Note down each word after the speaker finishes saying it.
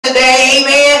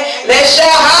Let's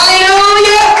shout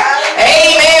hallelujah.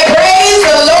 Amen. Praise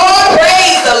the Lord.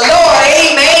 Praise the Lord.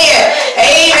 Amen.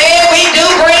 Amen. We do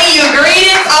bring you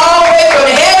greetings all the way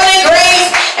from heaven and grace.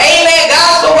 Amen.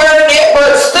 Gospel Word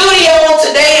Network studio on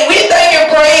today. We thank and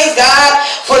praise God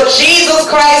for Jesus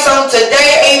Christ on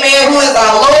today. Amen. Who is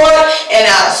our Lord and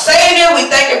our Savior. We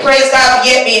thank and praise God for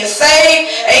yet being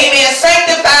saved. Amen.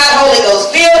 Sanctified, Holy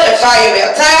Ghost filled, and fire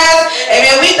baptized.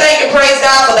 Amen. We thank and praise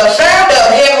God for the founder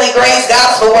of Heavenly Grace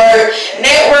Gospel Word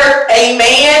Network.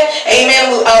 Amen.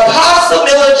 Amen. Apostle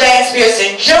Miller James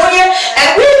Pearson Jr. And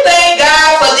we thank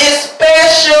God for this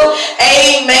special,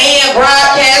 amen,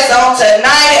 broadcast on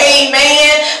tonight.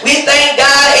 Amen. We thank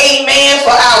God, amen,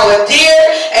 for our dear,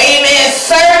 amen,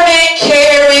 servant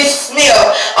Carey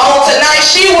on tonight.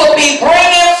 She will be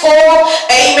bringing forth,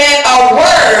 amen, a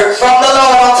word from the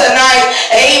Lord on tonight.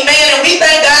 Amen. And we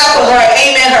thank God for her,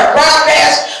 amen, her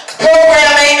broadcast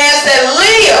program, amen, said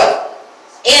live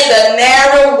in the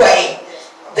narrow way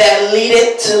that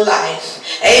leadeth to life.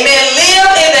 Amen.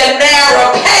 Live in the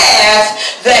narrow path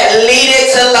that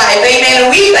leadeth to life. Amen.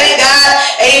 And we thank God,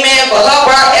 amen, for her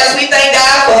broadcast. We thank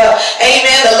God for her,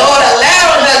 amen, the Lord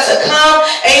allowing her to come,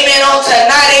 amen, on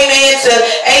tonight, amen,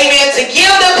 to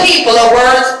give the people a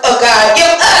word of God. Give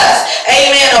us,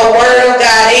 amen, a word of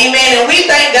God. Amen. And we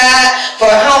thank God for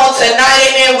her on tonight.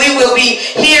 Amen. We will be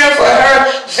hearing for her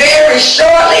very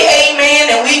shortly. Amen.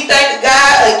 And we thank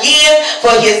God again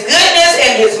for his goodness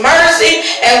and his mercy.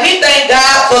 And we thank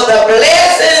God for the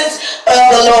blessings of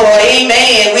the Lord.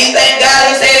 Amen. We thank God.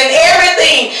 He said in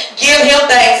everything give him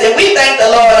thanks. And we thank the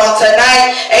Lord on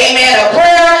tonight. Amen. A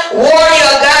prayer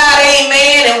warrior God.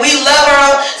 Amen. And we love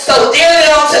her so dearly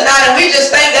on tonight. And we just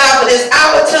thank God for this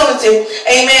opportunity.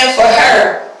 Amen. For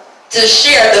her to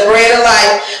share the bread of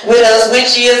life with us,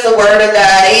 which is the word of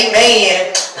God.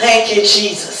 Amen. Thank you,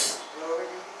 Jesus.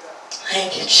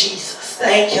 Thank you, Jesus.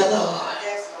 Thank you, Lord.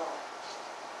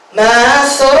 My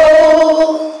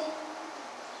soul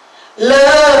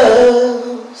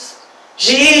loves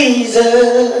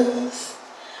Jesus.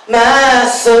 My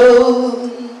soul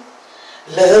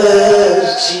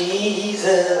loves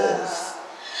Jesus.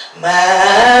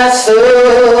 My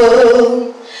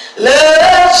soul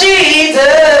loves Jesus.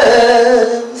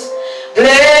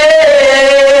 Bless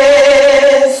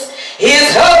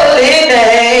his holy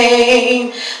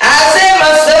name. I say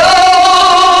my soul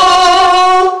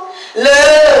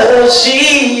loves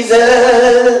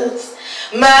Jesus.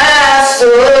 My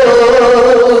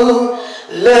soul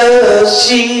loves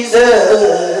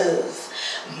Jesus.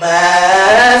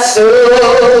 My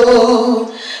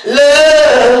soul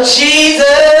loves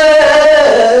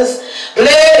Jesus.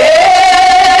 Bless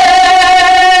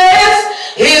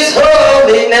his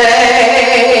holy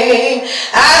name.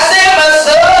 I say my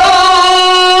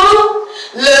soul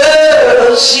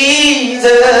loves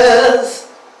Jesus.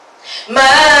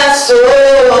 My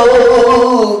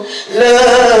soul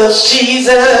loves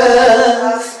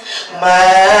Jesus.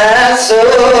 My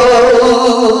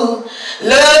soul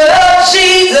loves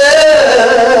Jesus.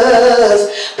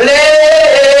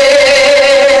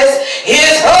 Bless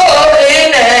his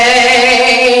holy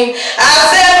name. I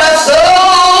said my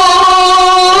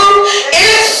soul,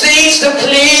 it seeks to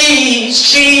please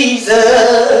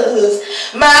Jesus.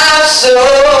 My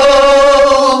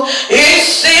soul, it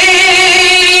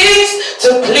seeks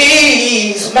to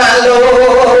please my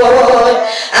Lord.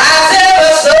 I said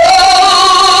my soul,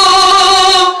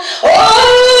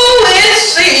 oh, it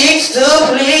seeks to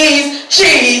please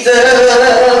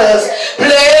Jesus.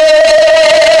 Bless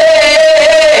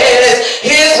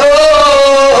his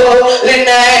holy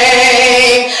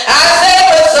name. I said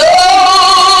my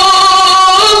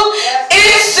soul,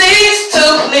 it seeks to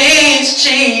please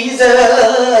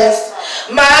Jesus.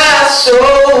 My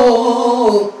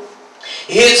soul,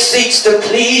 it seeks to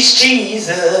please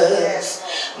Jesus.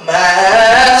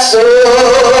 My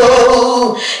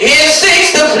soul, it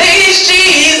seeks to please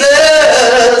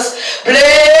Jesus.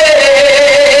 Bless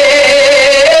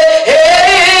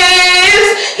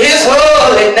his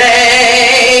holy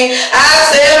name. I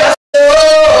said my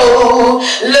soul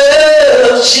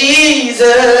loves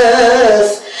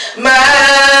Jesus.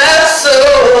 My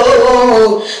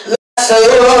soul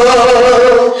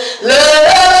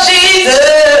loves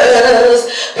Jesus.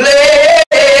 Bless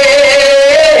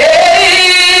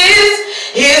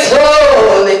his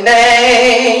holy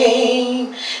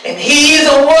name. And he's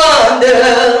a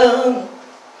wonder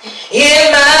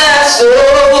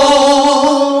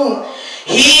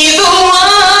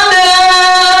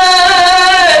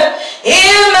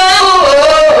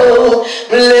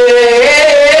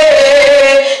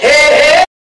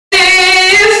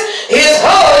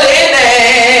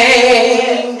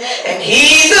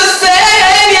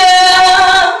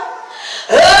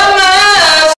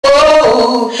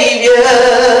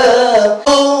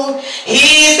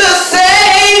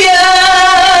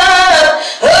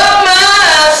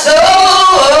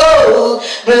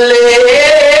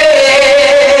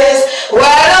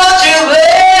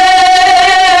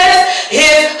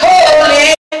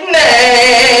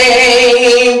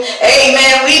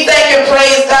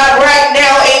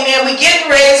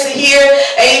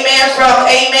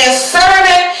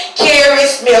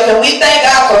Smith, and we thank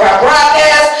God for her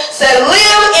broadcast. Said,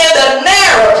 live in the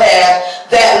narrow path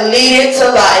that leadeth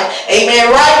to life. Amen.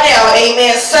 Right now,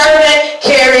 amen, servant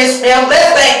Carey Smith.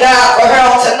 Let's thank God for her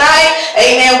on tonight.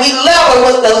 Amen. We love her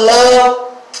with the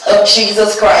love of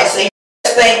Jesus Christ. Amen.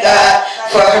 Let's thank God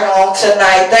for her on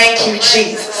tonight. Thank you,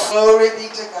 Jesus. Glory be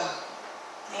to God.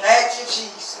 Thank you,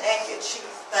 Jesus. Thank you,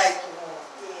 Jesus. Thank you, Lord.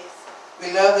 Yes. We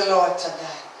love the Lord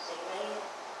tonight. Amen.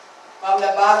 From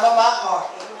the bottom of my heart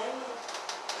Amen.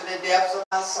 to the depths of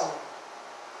my soul,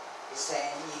 He's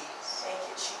saying yes. Thank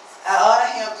you, Jesus. I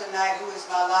honor Him tonight, who is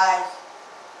my life,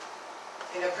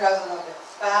 in the presence of the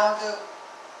founder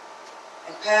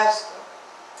and pastor,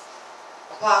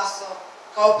 apostle,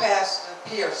 co-pastor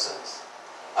Pearsons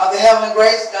of the Heavenly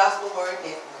Grace Gospel Word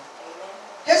Network.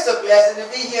 It's a blessing to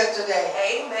be here today.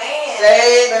 Amen.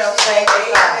 Saved and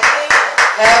sanctified.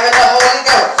 Having the Holy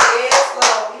Ghost. Yes,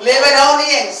 Lord. Living on the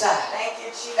inside. Thank you,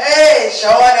 Jesus. Hey,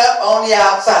 showing up on the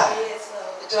outside. Yes,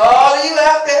 Lord. To all of you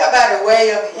out there by the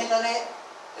way of the internet,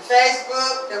 the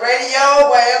Facebook, the radio,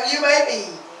 wherever you may be.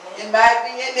 It might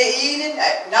be in the evening,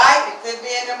 at night, it could be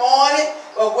in the morning,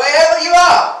 but wherever you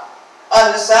are,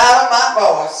 on the side of my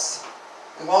voice,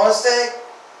 we want to say,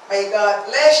 may God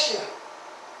bless you.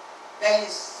 May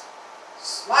He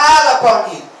smile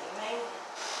upon you. Amen.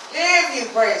 Give you,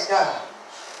 praise God,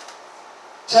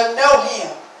 to know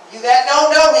Him. You that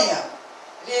don't know Him,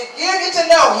 He'll give you to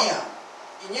know Him.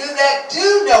 And you that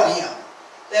do know Him,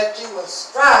 that you will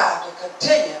strive to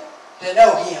continue to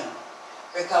know Him.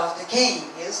 Because the King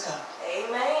is coming.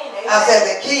 Amen. Amen. I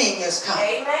said the King is coming.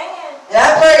 Amen. And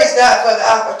I praise God for the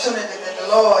opportunity that the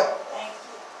Lord Thank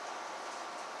you.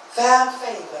 found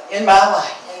favor in my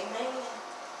life. Amen.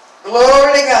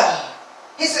 Glory to God.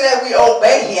 He said that we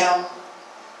obey Him,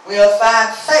 we'll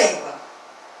find favor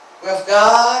with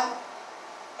God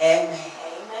and man.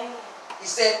 Amen. He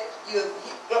said,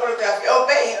 glory to God, if you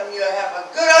obey Him, you'll have a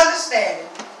good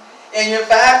understanding and you'll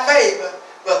find favor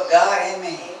with God and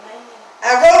man. Amen.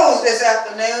 I rose this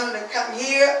afternoon to come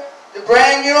here to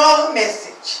bring you all a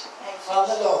message from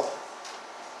the Lord.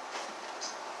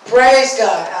 Praise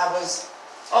God. I was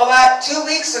about 2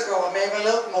 weeks ago, or maybe a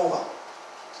little more.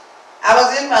 I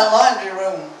was in my laundry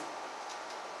room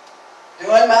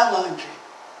doing my laundry.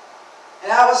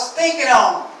 And I was thinking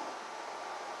on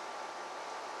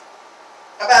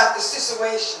about the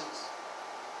situations,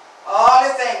 all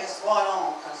the things going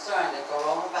on concerning the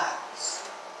coronavirus.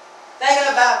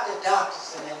 Thinking about the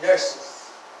doctors and the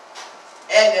nurses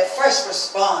and the first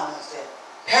responders, the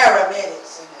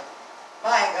paramedics and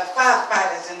the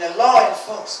firefighters and the law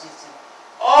enforcement and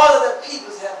all of the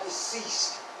people have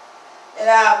deceased. And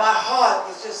my heart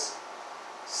was just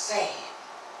sad.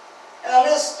 And a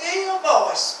little still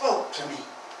voice spoke to me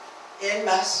in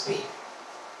my spirit.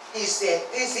 He said,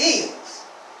 this is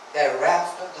the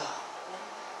wrath of God.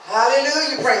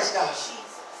 Hallelujah, praise God.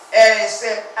 And it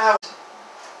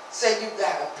said, you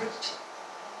got to preach it.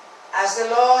 I said,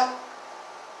 Lord,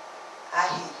 I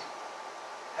hear you.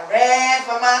 I ran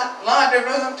from my laundry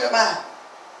room to my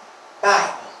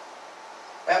Bible,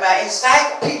 with my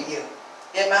encyclopedia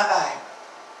in my Bible.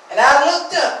 And I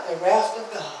looked up the wrath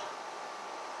of God.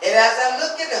 And as I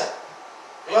looked it up,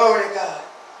 glory to God,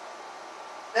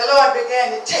 the Lord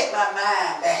began to take my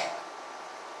mind back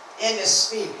in the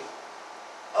spirit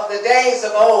of the days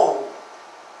of old.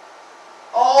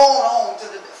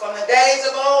 From the days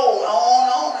of old,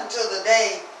 on until the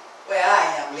day where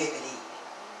I am living in.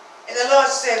 And the Lord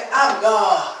said, I'm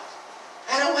God.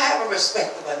 I don't have a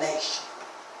respect of a nation.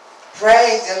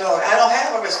 Praise the Lord. I don't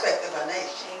have a respect of a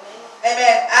nation.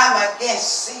 Amen. I'm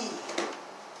against sin.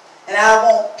 And I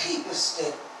want people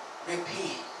to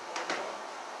repent.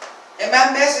 And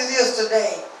my message is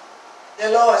today,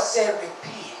 the Lord said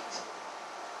repent.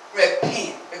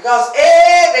 Repent. Because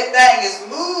everything is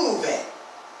moving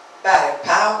by the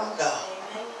power of God.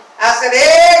 Amen. I said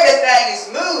everything is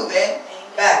moving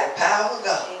by the power of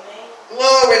God. Amen.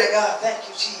 Glory to God. Thank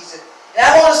you, Jesus. And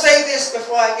I want to say this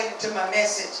before I get into my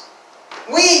message.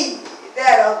 We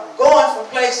that are going from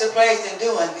place to place and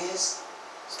doing this,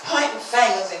 pointing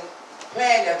fingers and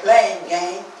playing the blame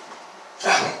game,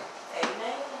 drop it.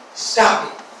 Amen. Stop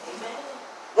it. Amen.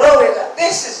 Glory to God.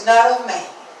 This is not of man.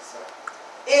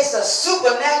 It's a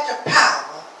supernatural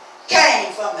power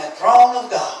came from the throne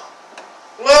of God.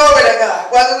 Glory to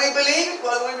God. Whether we believe it,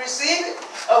 whether we receive it,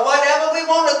 or whatever we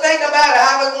want to think about it,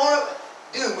 how we want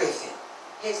to do with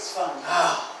it, it's from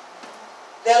God.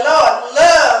 The Lord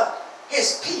loved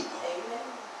His people, amen,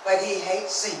 but He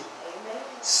hates sin. Amen.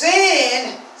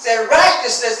 Sin, said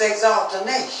righteousness exalts a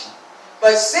nation,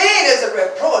 but sin is a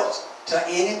reproach to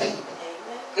any people.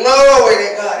 Amen. Glory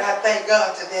to God. I thank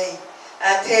God today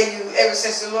I tell you, ever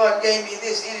since the Lord gave me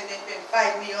this internet, been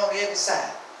fighting me on every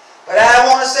side. But I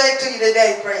want to say to you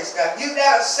today, praise God, you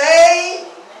that are saved,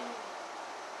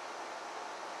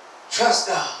 trust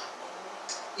God.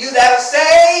 You that are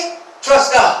saved,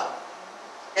 trust God.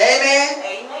 Amen.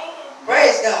 Amen.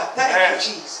 Praise God. Thank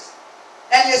you, Jesus.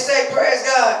 And you say, praise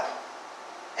God.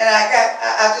 And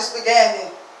I just began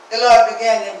to, the Lord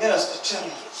began to minister to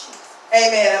me.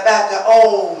 Amen. About the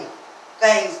old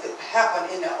things that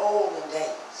happened in the olden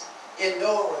days, in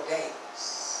Noah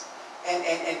days, and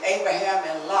Abraham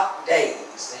and Lot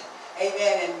days.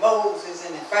 Amen. And Moses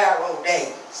and the Pharaoh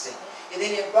days. And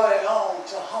then he brought it on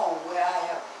to home where I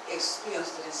have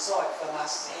experienced it and saw it for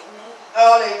myself.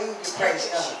 Hallelujah. Praise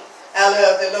God. I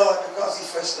love the Lord because he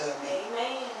first loved me.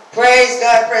 Amen. Praise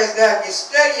God, praise God. You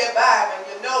study your Bible and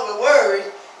you know the word,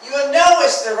 you will know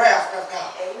it's the wrath of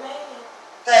God. Amen.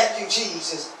 Thank you,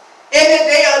 Jesus. In the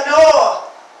day of Noah.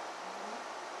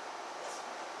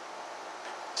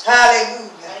 Hallelujah.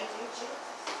 Thank you, Jesus.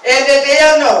 In the day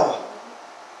of Noah.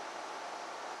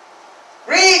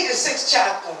 Read the 6th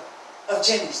chapter of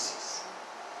Genesis.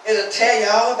 It'll tell you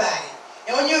all about it.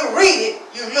 And when you read it,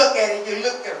 you look at it, you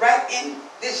look at right in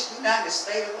this United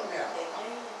States of America.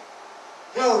 Amen.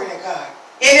 Glory to God.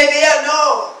 In the day of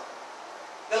Noah,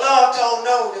 the Lord told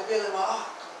Noah to build him an ark.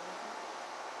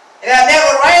 It had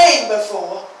never rained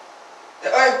before. The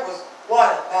earth was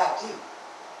watered by dew.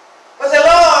 But the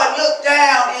Lord looked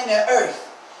down in the earth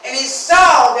and he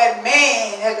saw that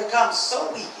man had become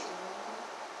so wicked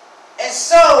and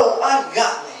so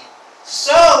ungodly,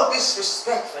 so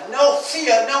disrespectful, no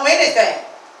fear, no anything.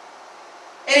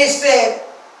 And he said,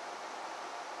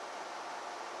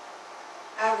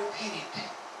 I repented.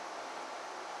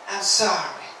 I'm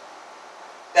sorry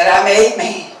that I made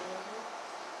man.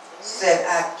 Said,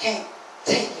 I can't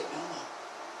take it no more.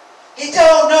 He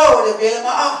told Noah to build him an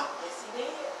ark. Yes, he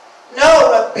did.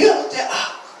 Noah built the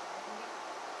ark.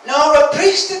 Noah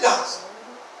preached the gospel.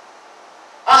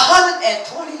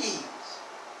 120 years.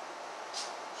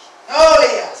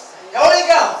 Holy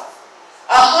God.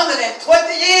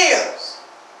 120 years.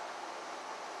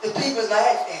 The people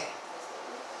laughed at it.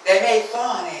 They made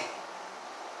fun at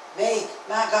it.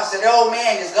 My God said, the old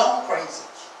man is gone crazy.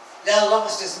 Done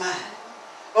lost his mind.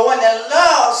 But when the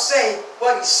Lord say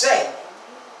what he say,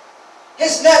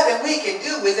 there's nothing we can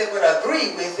do with it but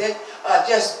agree with it, or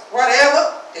just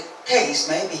whatever the case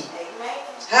may be. Amen.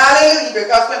 Hallelujah.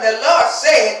 Because when the Lord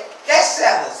say it, that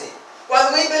settles it.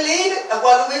 Whether we believe it or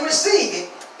whether we receive it,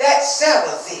 that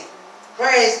settles it.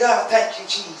 Praise God. Thank you,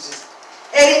 Jesus.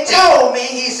 And he told me,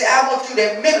 he said, I want you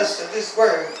to administer this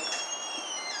word.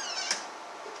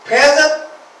 Present,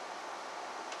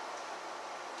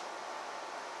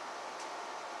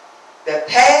 the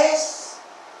past,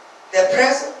 the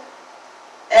present,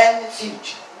 and the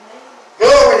future.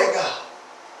 Glory to God.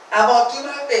 I want to do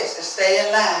my best to stay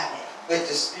in line with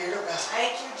the Spirit of God.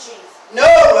 Thank you, Jesus.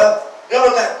 Noah, glory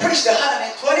to God, preached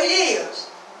 120 years.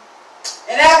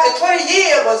 And after 20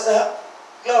 years was up,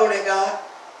 glory to God,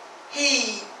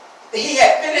 he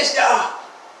had finished the ark.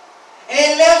 And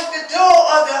he left the door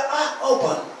of the ark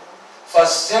open for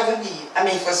 7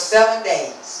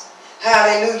 days.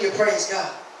 Hallelujah, praise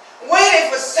God.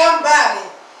 Waiting for somebody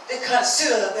to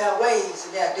consider their ways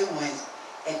and their doings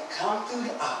and come through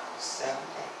the ark for 7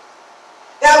 days.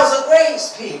 That was a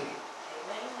grace period.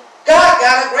 Amen. God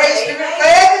got a grace period for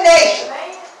every nation.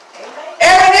 Amen.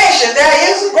 Every nation, there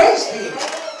is a grace period.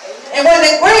 Amen. And when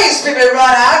the grace period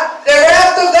run out, the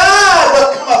wrath of God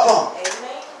will come upon.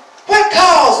 Amen. What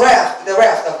caused the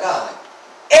wrath of God?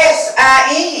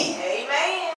 S-I-N.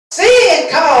 Amen. Sin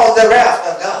caused the wrath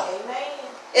of God. Amen.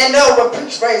 And Noah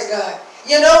preached, praise God.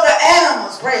 You know the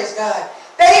animals, praise God.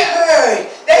 They heard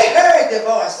the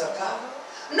voice of God.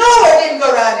 Noah didn't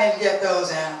go down there and get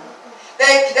those animals.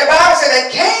 The Bible said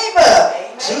they came up,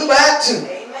 amen, 2 by 2.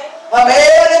 Amen. A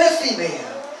male and a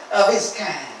female of his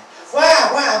kind.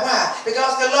 Why?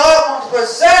 Because the Lord wants to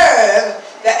preserve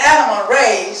the animal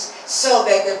race so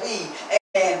they could be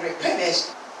and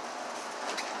replenished.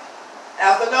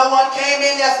 After no one came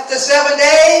in after the 7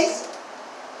 days,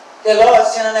 the Lord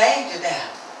sent an angel down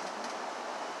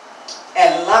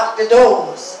and locked the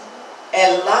doors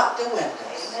and locked the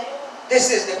windows. Amen.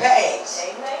 This is the past.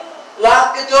 Amen.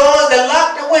 Lock the doors and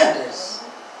lock the windows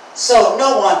so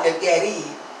no one could get in.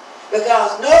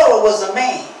 Because Noah was a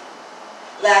man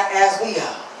like as we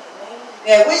are. Amen.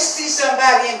 Now if we see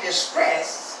somebody in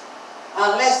distress,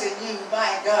 unless you,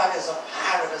 my God, is a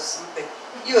pirate or something,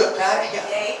 you'll try to help.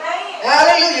 Amen.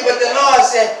 Hallelujah. But the Lord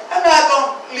said, I'm not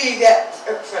going to leave that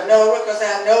for Noah because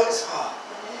I know it's hard.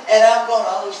 And I'm going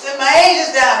to send my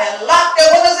angels down and lock the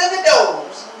windows and the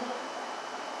doors.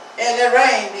 And the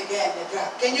rain began to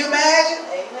drop. Can you imagine?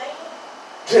 Amen.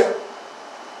 Drip,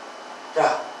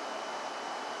 drop,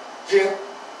 drip,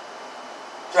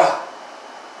 drop.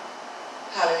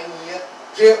 Hallelujah.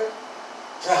 Drip,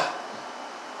 drop,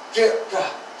 drip,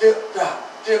 drop, drip,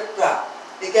 drop, drip, drop.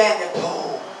 Began to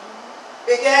pour.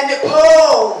 Began to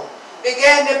pour.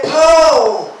 Began to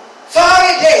pour.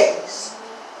 40 days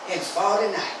and 40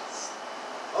 nights.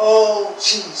 Oh,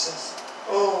 Jesus.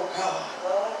 Oh, God.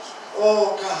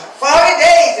 Oh, God. 40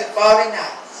 days and 40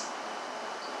 nights.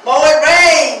 More it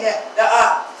rained, the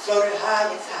ark floated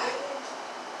high and high.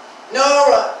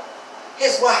 Noah,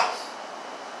 his wife,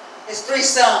 his 3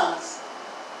 sons,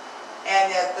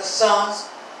 and the sons'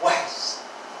 wives.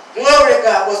 Glory to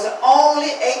God, was the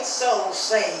only 8 souls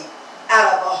saved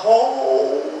out of a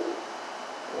whole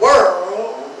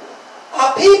world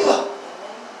of people.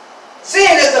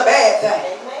 Sin is a bad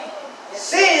thing.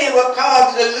 Sin will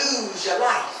cause you to lose your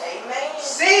life.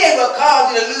 Sin will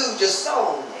cause you to lose your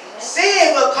soul.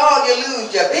 Sin will cause you to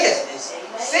lose your business.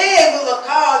 Sin will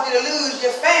cause you to lose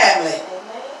your family.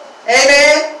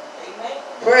 Amen.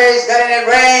 Praise God. And it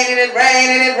rained, and it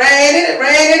rained, and it rained, and it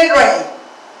rained, and it rained.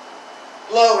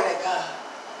 Glory to God.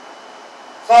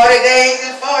 40 days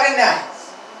and 40 nights.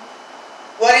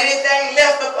 Wasn't anything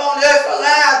left upon the earth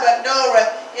alive but Noah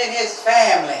and his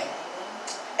family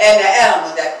and the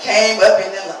animal that came up in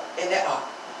the ark.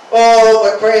 Oh,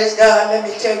 but praise God, let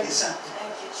me tell you something.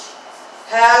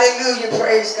 Hallelujah,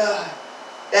 praise God.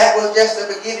 That was just the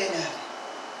beginning of it.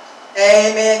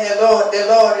 Amen. The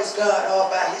Lord is God all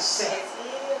by himself.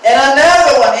 And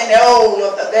another one in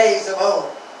the days of old.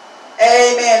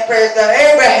 Amen. Praise God.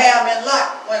 Abraham and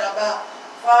Lot went about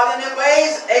following their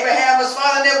ways. Abraham was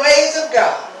following the ways of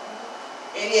God.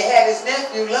 And he had his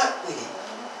nephew Lot with him.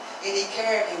 And he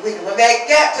carried him with him. When they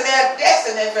got to their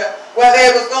destiny where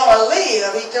they was going to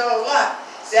live, he told Lot,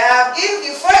 say, I'll give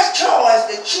you first choice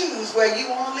to choose where you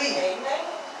want to live. Amen.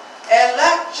 And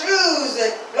Lot chose,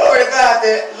 glory to God,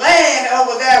 the land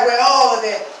over there where all of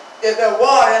the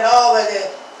water and all of the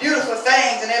beautiful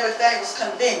things and everything was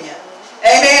convenient.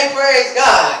 Amen, praise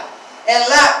God. And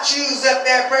Lot chose up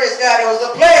there, praise God. It was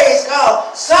a place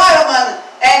called Sodom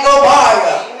and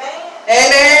Gomorrah. Amen.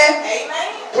 Amen. Amen.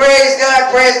 Praise God,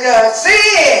 praise God.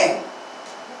 Sin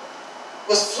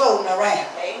was floating around.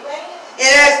 Amen.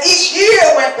 And as each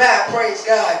year went by, praise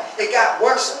God, it got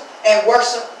worse and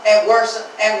worse and worse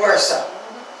and worse.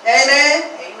 Amen.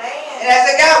 Amen. And as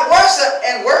it got worse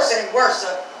and worse and worse,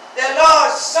 the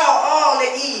Lord saw all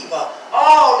the evil,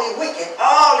 all the wicked,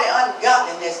 all the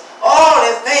ungodliness, all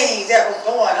the things that was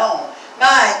going on.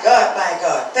 My God,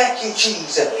 thank you,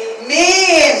 Jesus.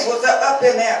 Men was up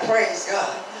in there, praise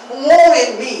God,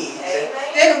 wanted men,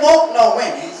 didn't want no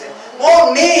women.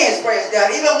 Want men, praise God,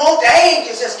 even want the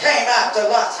angels just came out to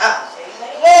Lot's house.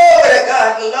 Glory to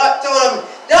God. The Lord told him,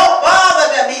 don't bother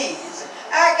the men.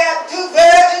 I got 2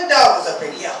 virgin daughters up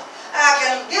in here. I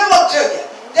can give them to you.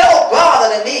 Don't bother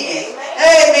the men.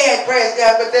 Amen. Praise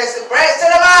God. But they said,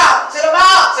 send them out. Send them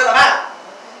out. Send them out.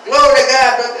 Glory to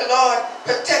God. But the Lord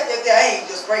protected the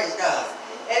angels. Praise God.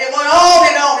 And it went on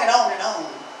and on and on and on.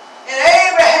 And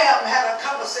Abraham had a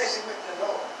conversation with the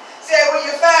Lord. Said, will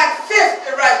you find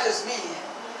 50 righteous men?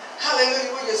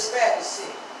 Hallelujah. Will you spare the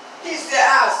city? He said,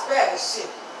 I'll spare the city.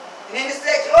 And then he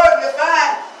said, Lord, will you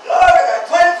find, glory to God,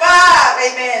 25,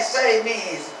 amen, saved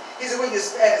men. He said, will you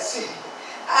spare the city?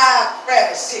 I'll spare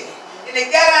the city. And they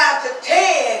got out to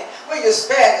 10. Will you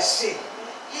spare the city?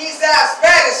 He said, I'll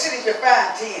spare the city if you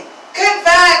find 10. Couldn't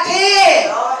find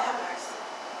 10. Lord have mercy.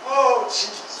 Oh,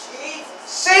 Jesus.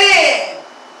 Sin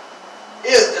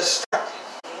is destructive.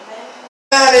 Amen.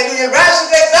 Hallelujah.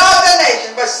 Righteousness exalts the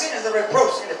nation, but sin is a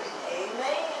reproach to the people.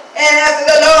 Amen. And after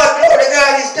the Lord, glory to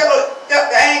God,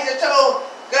 the angel told,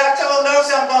 God told Noah,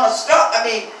 I'm going to start,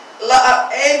 amen.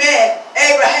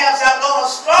 Abraham said, I'm going to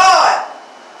destroy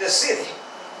the city.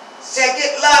 Said,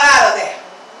 get Lot out of there.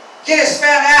 Get his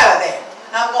family out of there.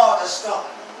 I'm going to destroy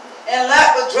it. And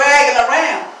Lot was dragging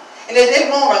around. And they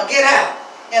didn't want to get out.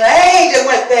 And the angel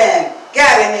went there and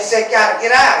got him and said, God,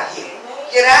 get out of here.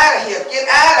 Get out of here. Get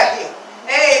out of here.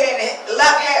 Amen.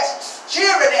 Lot had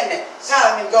children in there.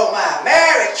 Sodom and Gomorrah.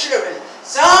 Married children.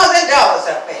 Sons and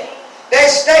daughters up there. They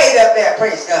stayed up there,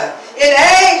 praise God. And the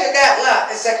angel got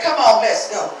Lot and said, come on, let's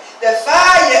go. The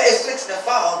fire is fixing to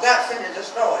fall. God finna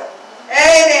destroy it.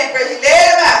 Amen. He led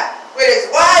him out with his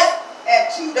wife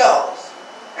and 2 daughters.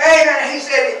 Amen. He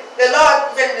said, the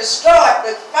Lord finna destroy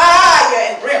it with fire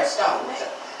and brimstone.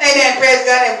 Amen. Praise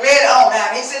God. And led on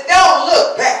out. He said, don't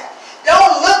look back.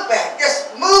 Don't look back.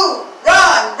 Just move.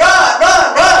 Run, run, run,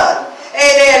 run.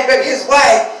 Amen. But his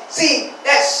wife, see,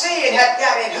 that sin had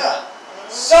got in her.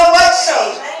 So much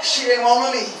so, she didn't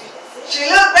want to leave it.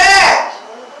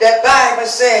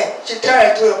 turn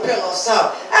into a pillow of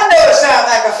salt. I know it sounds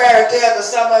like a fairy tale to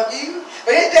some of you,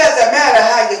 but it doesn't matter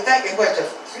how you think and what you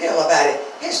feel about it.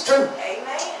 It's true.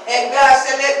 Amen. And God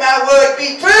said, let my word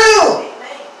be true.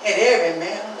 Amen. And every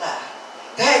man alive.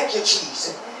 Thank you,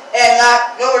 Jesus. And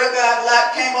Lot, glory to God,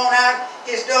 Lot came on out.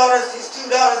 His daughters, his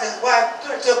 2 daughters, his wife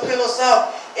turned to a pillow of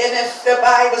salt. And the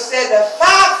Bible said the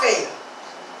fire fell,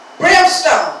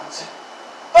 brimstones.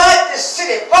 But the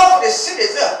city, both of the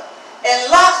cities up.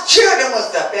 And Lot's children was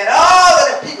up. And all of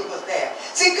the people was there.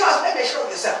 See, because let me show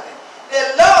you something.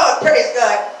 The Lord, praise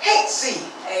God, hates sin.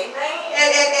 Amen.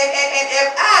 And if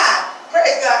I,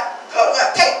 praise God, go to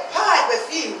take part with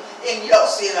you in your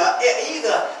sin or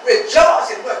either rejoice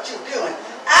in what you're doing,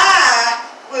 I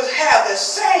will have the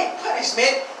same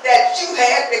punishment that you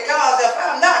had, because if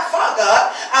I'm not for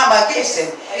God, I'm against Him.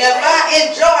 And if I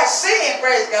enjoy sin,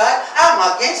 praise God, I'm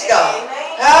against God.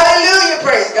 Amen. Hallelujah,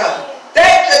 praise God.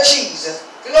 Thank you, Jesus.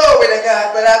 Glory to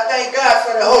God. But I thank God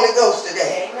for the Holy Ghost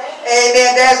today. Amen. Amen.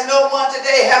 There's no one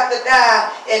today have to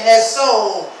die and their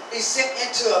soul be sent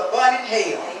into a burning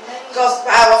hell. Because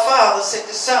our Father sent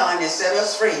the Son and set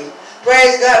us free.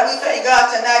 Praise God. We thank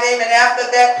God tonight. Amen. After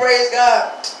that, praise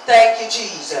God. Thank you,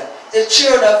 Jesus. The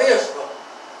children of Israel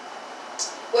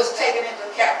was taken into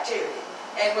captivity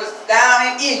and was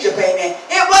down in Egypt. Amen.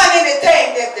 It wasn't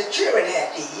anything that the children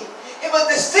had did. It was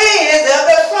the sins of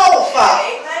the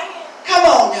forefathers. Come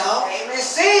on, y'all. The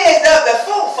sins of the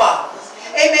forefathers.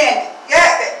 Amen.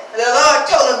 The Lord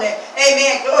told them that.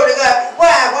 Amen. Glory to God.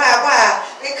 Why?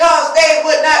 Because they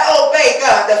would not obey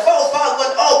God. The forefathers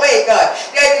wouldn't obey God.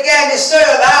 They began to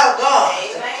serve our God.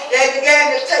 They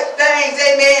began to take things,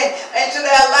 amen, into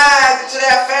their lives, into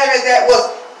their families that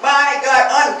was, my God,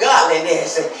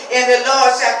 ungodliness. And the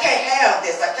Lord said, I can't have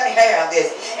this. I can't have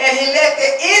this. And He let the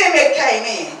enemy came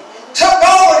in, took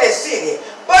over the city,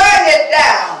 burned it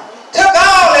down, took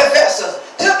all the vessels,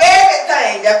 took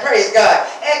everything, that praise God,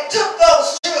 and took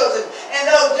those children and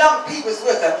those young peoples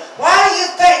with them. Why do you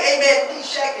think, amen,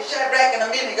 Shadrach and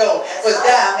Abednego was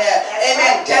down there?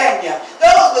 Amen, Daniel.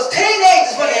 Those was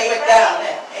teenagers when they went down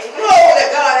there. Glory to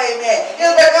God, amen. It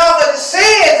was because of the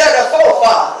sins of the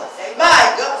forefathers.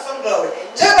 My God, from glory.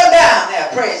 Took them down there,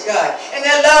 praise God. And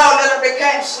the Lord let them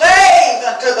become slaves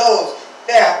unto those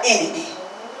their enemies.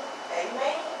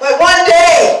 But one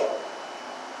day,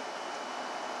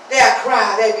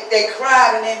 they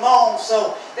cried and they moaned,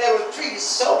 so they were treated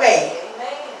so bad.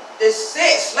 The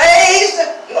slaves,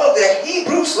 the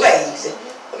Hebrew slaves,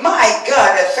 my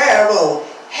God, the Pharaoh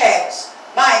had,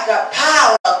 my God,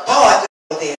 power and authority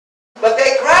over them. But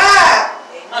they cried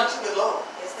unto the Lord.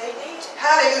 Yes, they did.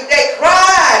 Hallelujah. They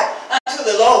cried unto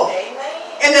the Lord.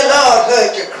 And the Lord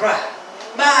heard your cry.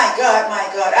 My God, my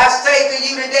God. I say to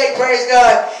you today, praise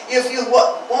God, if you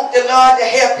want the Lord to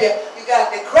help you, you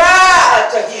got to cry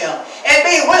unto Him and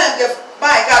be willing to,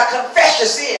 my God, confess your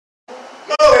sin.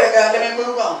 Glory to God. Let me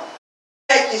move on.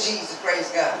 Thank you, Jesus. Praise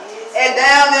God. And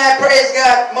down there, praise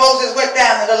God, Moses went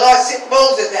down there. The Lord sent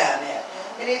Moses down there.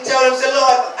 And He told him, said,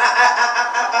 Lord,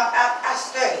 I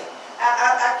studied.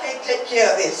 I can't take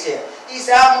care of this here. He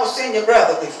said, I'm going to send your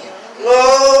brother with you.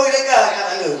 Glory to God.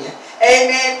 Hallelujah.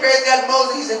 Amen. Praise God.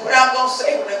 Moses, he said, what I'm going to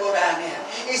say when I go down there?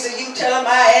 He said, you tell him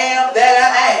I am that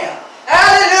I am.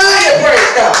 Hallelujah.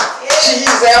 Praise God.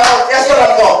 Jesus, that's what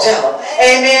I'm going to tell him.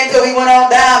 Amen. So he went on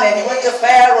down and he went to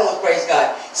Pharaoh. Praise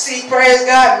God. See, praise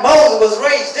God, Moses was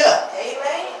raised up.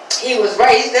 Amen. He was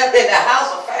raised up in the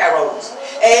house of Pharaoh's.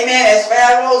 Amen. As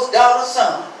Pharaoh's daughter's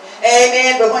son.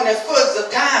 Amen. But when the fullness of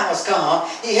time was come,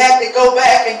 he had to go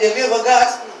back and deliver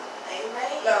God's people.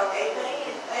 Amen.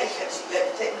 Amen. Let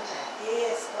me take my time.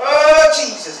 Yes. Oh,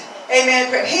 Jesus. Amen.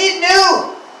 He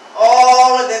knew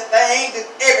all of the things and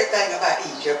everything about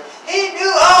Egypt. He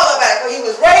knew all about it. But he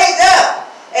was raised up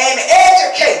and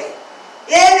educated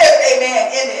in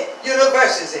the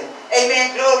universities.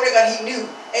 Amen. Glory to God. He knew.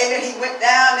 Amen. He went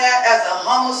down there as a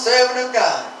humble servant of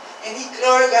God. And he,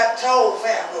 glory to God, told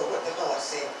Pharaoh what the Lord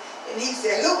said. And he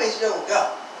said, who is your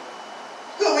God?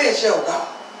 Who is your God?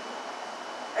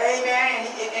 Amen.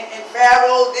 And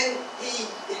Pharaoh didn't heed.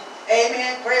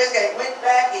 Amen. Praise God. He went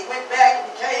back, and he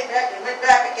came back, and went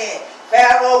back again.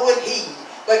 Pharaoh would heed.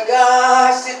 But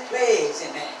God sent plagues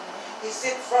in there. He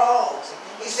sent frogs.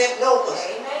 He sent locusts.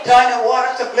 Turned the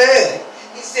water to blood.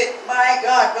 He said, my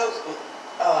God,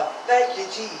 thank you,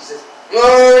 Jesus.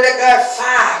 Glory to God.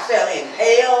 Fire fell in.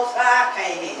 Hail, fire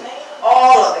came in.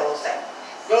 All of those things.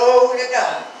 Glory to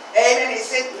God. Amen. He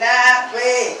sent 9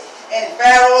 plagues. And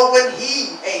Pharaoh wouldn't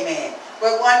heed. Amen.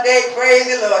 But one day, praise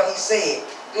the Lord, he said,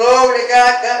 glory to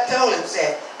God. God told him,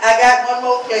 said, I got one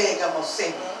more plague I'm going to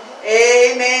send you.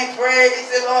 Amen.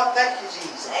 Praise the Lord. Thank you,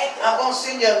 Jesus. I'm going to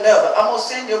send you another. I'm going to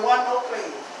send you one more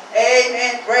plague.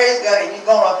 Amen. Praise God. And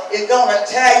it's gonna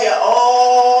tear you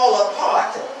all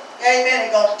apart. Amen.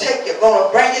 It's gonna take you, gonna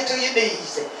bring you to your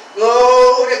knees.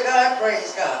 Glory to God.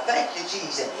 Praise God. Thank you,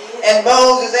 Jesus. And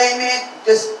Moses, amen,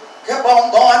 just kept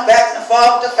on going back and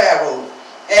forth to Pharaoh.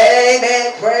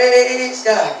 Amen. Praise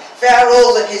God.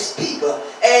 Pharaoh and his people,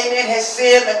 amen, has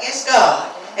sinned against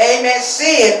God. Amen.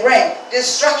 Sin bring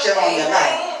destruction on your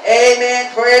life.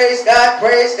 Amen. Praise God.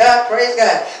 Praise God. Praise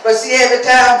God. But see, every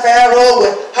time Pharaoh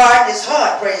would harden his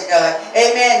heart, praise God.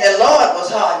 Amen. The Lord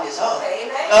was hardening his heart.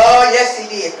 Amen. Oh, yes, he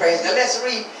did. Praise God. Let's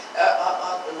read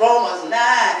Romans 9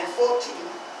 and 14.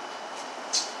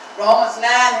 Romans 9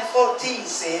 and 14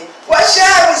 said, what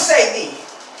shall we say then?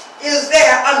 Is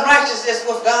there unrighteousness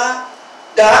with God?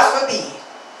 God forbid.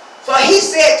 For he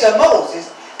said to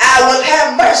Moses, I will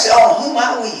have mercy on whom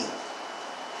I will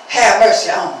have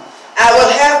mercy on. I will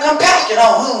have compassion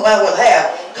on whom I will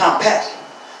have compassion.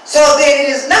 So then it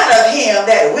is not of him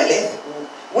that willeth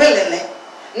willingly,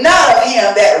 not of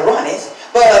him that runneth,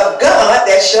 but of God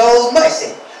that shows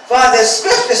mercy. For the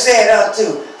scripture said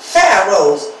unto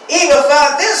Pharaoh, even for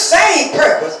this same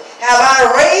purpose have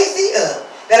I raised thee up,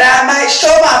 that I might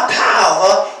show my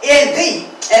power in thee,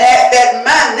 and that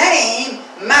my name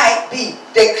might be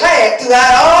declared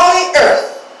throughout all the earth.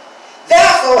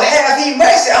 Therefore have he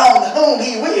mercy on whom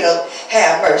he will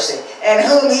have mercy, and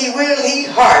whom he will he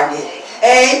harden.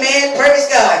 Amen. Praise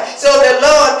God. So the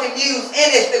Lord can use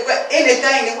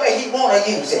anything the way he want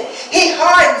to use it. He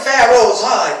hardened Pharaoh's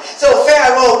heart so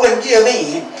Pharaoh wouldn't give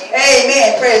in.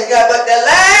 Amen. Praise God. But the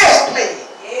last plague.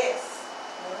 Yes.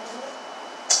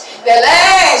 The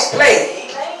last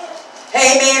plague.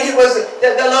 Amen.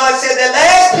 The Lord said the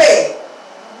last plague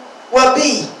will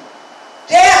be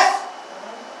death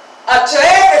unto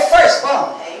every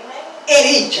firstborn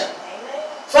in Egypt.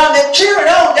 From the children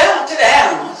on down to the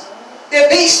animals, the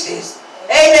beasties.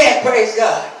 Amen. Praise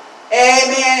God.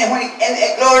 Amen. And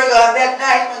glory to God, that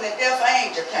night when the death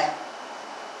angel came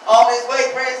on his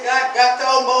way, praise God, God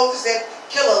told Moses, said,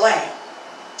 kill a lamb.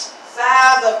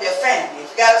 Size of your family.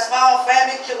 If you got a small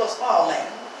family, kill a small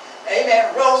lamb.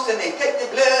 Amen. Roast and they take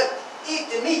the blood, eat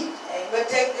the meat.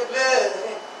 But take the blood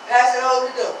and pass it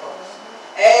over the doorpost.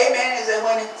 Amen. And so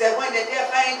when the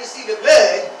death angel see the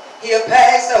blood, he'll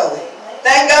pass over.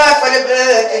 Thank God for the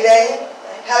blood today.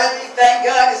 Hallelujah. Thank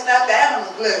God it's not the animal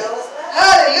blood.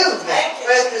 Hallelujah.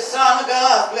 But it's the Son of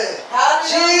God's blood.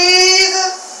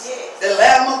 Jesus, the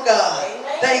Lamb of God.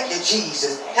 Thank you,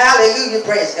 Jesus. Hallelujah.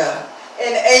 Praise God.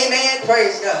 And amen.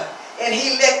 Praise God. And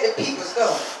he let the people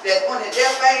go. That when the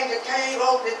death angel came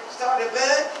over to start the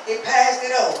blood, he passed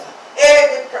it over.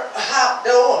 Every hot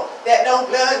door that no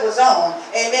blood was on,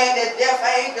 amen, the death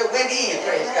angel went in,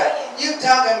 praise God. You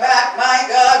talking about, my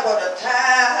God, what a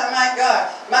time, my God,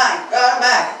 my.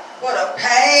 What a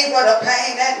pain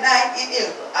that night in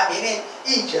Israel, in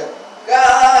Egypt.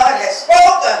 God has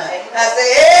spoken. I say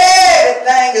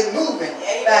everything is moving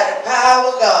by the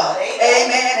power of God.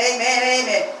 Amen, amen,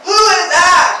 amen. Who is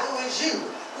I? Who is you?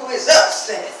 Who is us?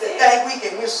 To think we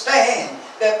can withstand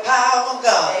the power of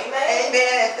God.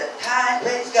 Amen. At the time,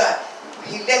 praise God,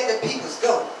 he let the peoples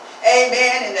go.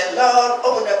 Amen. And the Lord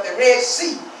opened up the Red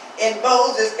Sea. And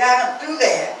Moses got them through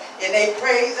there. And they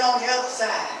praised on the other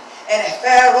side. And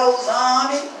Pharaoh's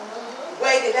army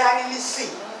waited out in the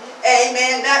sea.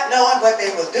 Amen. Not knowing what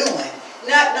they were doing.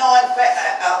 Not knowing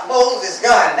Moses'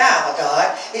 God and our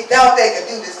God. He thought they could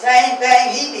do the same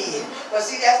thing he did. But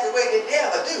see, that's the way the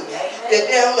devil do. The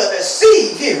devil will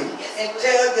deceive you and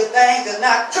tell you things are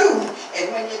not true. And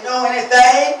when you know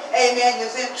anything, amen, you're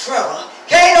in trouble.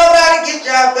 Can't nobody get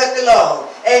you out but the Lord.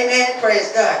 Amen. Praise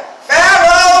God.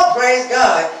 Pharaoh, praise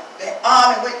God. The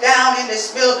army went down in the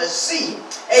middle of the sea.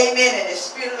 Amen. And the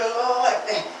Spirit of the Lord,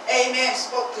 amen,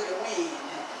 spoke to the wind.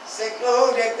 Said,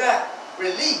 glory to God.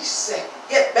 Release.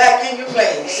 Get back in your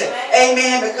place.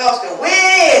 Amen. Because the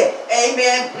wind,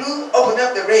 amen, opened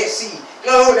up the Red Sea.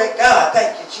 Glory to God.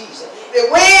 Thank you, Jesus. The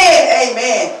wind,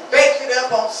 amen, baked it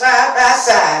up on side by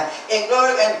side. And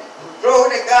glory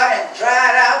to God, and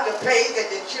dried out the place that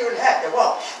the children had to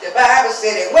walk. The Bible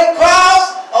said it went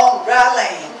across on dry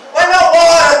land. Well, no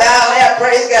water down there,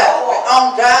 praise God, but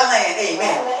on dry land,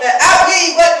 amen. Now, I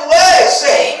believe what the word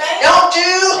says. Don't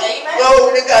you?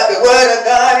 Glory to God. The word of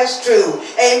God is true.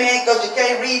 Amen. Because you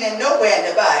can't read it nowhere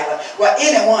in the Bible where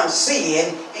anyone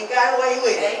sinned and got away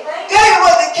with it. David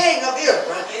was the king of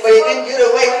Israel, but he didn't get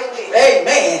away with it.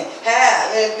 Amen.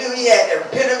 Hallelujah. He had to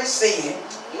repent of his sin.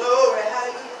 Glory.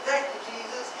 Hallelujah. Thank you,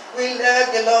 Jesus. We love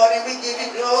you, Lord, and we give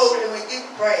you glory and we give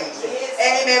you praise.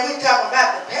 Amen. We're talking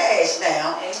about the past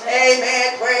now.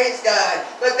 Amen. Praise God.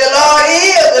 But the Lord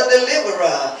is a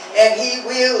deliverer, and he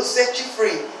will set you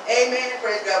free. Amen.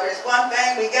 Praise God. But it's one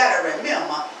thing we got to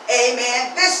remember.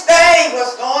 Amen. This thing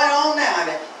was going on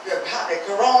now. The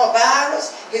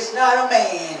coronavirus is not a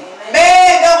man. Amen.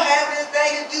 Man don't have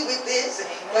anything to do with this.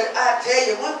 Amen. But I tell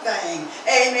you one thing.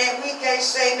 Amen. We can't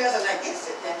say nothing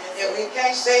against it. And we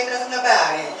can't say nothing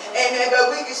about it. Amen.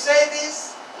 But we can say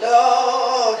this.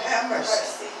 Lord, have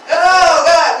mercy. Oh,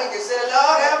 God, we can say,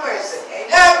 Lord, have mercy.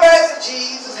 Have mercy,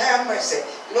 Jesus, have mercy.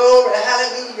 Glory,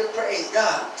 hallelujah, praise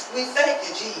God. We thank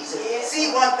you, Jesus.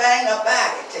 See one thing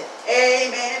about it.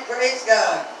 Amen, praise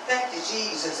God. Thank you,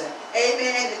 Jesus.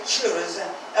 Amen, the children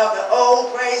of the old,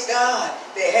 praise God.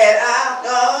 They had our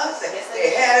gods.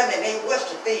 They had them and they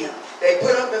worshiped them. They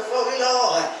put them before the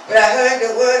Lord. But I heard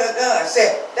the word of God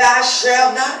say, thou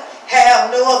shalt not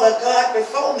have no other God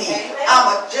before me. Amen.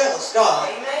 I'm a jealous God.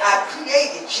 Amen. I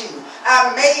created you.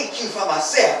 I made you for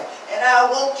myself. And I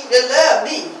want you to love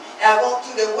me. I want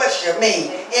you to worship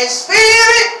me. Amen. In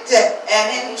spirit and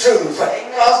in truth.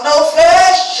 Because no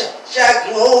flesh shall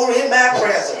glory in my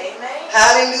presence. Amen.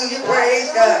 Hallelujah.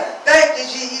 Praise God. Thank you,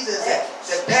 Jesus.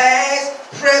 The past,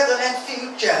 present, and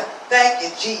future. Thank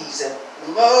you, Jesus.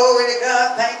 Glory to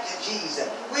God. Thank you,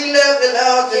 Jesus. We love the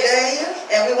Lord today,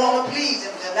 and we want to please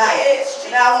Him tonight.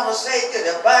 And I want to say to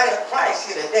the body of Christ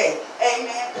here today,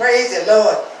 amen, praise the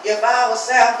Lord. If our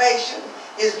salvation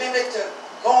is limited to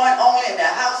going on in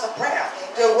the house of prayer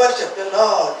to worship the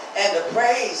Lord and to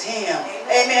praise Him,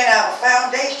 amen, our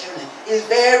foundation is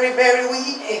very, very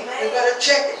weak. We better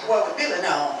check it what we're building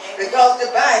on. Because the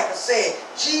Bible said,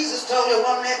 Jesus told the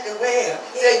woman at the well,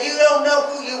 said, you don't know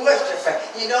who you worship.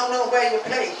 You don't know where you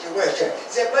place your worship.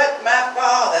 Said, but my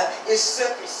Father is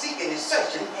seeking and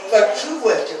searching for true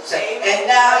worship. And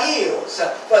now is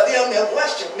for them that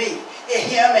worship me in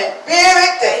Him in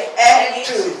spirit and in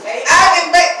truth. I can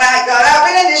make my God. I've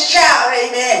been in this shower,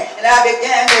 amen, and I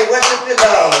began to worship the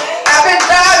Lord. I've been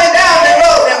driving down the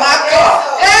road in my car.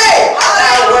 Hey,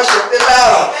 I worship the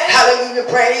Lord. Hallelujah,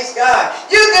 praise God.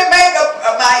 You can make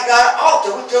my God, an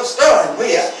altar with your steering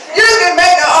wheel. You can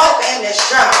make an altar in the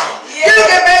shower. You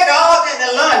can make an altar in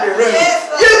the laundry room.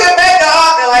 You can make an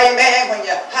altar, amen, when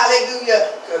you,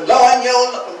 hallelujah, Lord,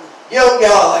 your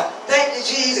yard. Thank you,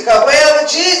 Jesus, because wherever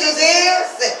Jesus is,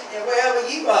 and wherever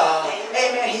you are,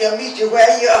 amen, He'll meet you where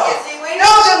you are.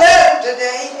 Don't you love Him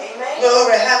today? Amen.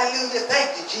 Glory, hallelujah.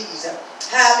 Thank you, Jesus.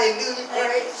 Hallelujah,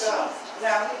 praise God.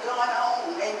 Now we're going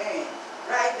on, amen.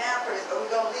 Right now, praise God,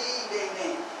 we're going to leave,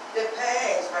 amen, the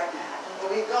past right now.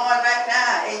 But we're going right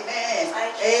now, amen.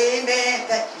 Amen.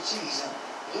 Thank you, Jesus.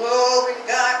 Glory to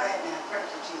God right now. Thank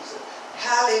you, Jesus.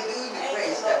 Hallelujah,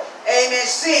 praise God. Amen.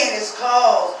 Sin is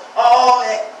caused all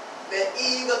the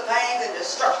evil things and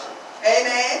destruction.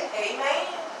 Amen. Amen.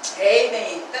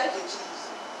 Amen. Thank you, Jesus.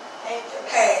 Thank you.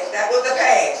 Past. That was the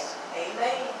past.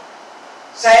 Amen.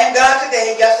 Same God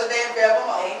today, yesterday, and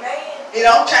forevermore. Amen. He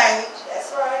don't change. That's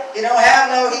right. He don't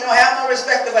have no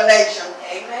respect of a nation.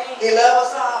 Amen. He loves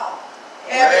us all.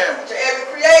 Every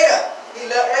creator. He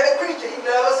loves every creature. He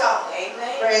loves us all.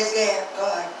 Amen. Praise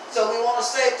God. So we want to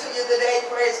say to you today,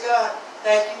 praise God.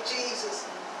 Thank you, Jesus.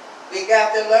 We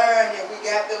got to learn that we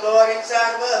got the Lord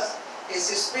inside of us. It's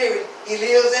His Spirit. He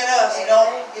lives in us. He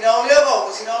don't live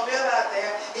over us. He don't live out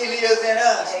there. He lives in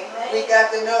us. Amen. We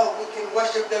got to know we can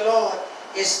worship the Lord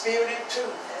in spirit and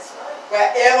truth. That's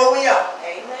right. Wherever we are.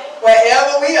 Amen.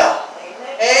 Wherever we are.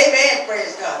 Amen. Amen.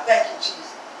 Praise God. Thank you,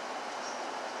 Jesus.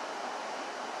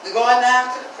 We're going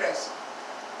now to the present.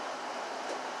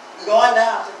 We're going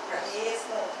now to the present. Yes,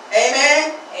 Lord.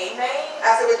 Amen. Amen.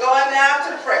 I said we're going now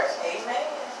to the present. Amen.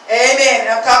 Amen. And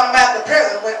I'm talking about the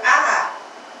present, what I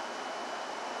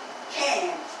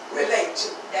can relate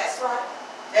to. That's right.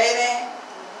 Amen.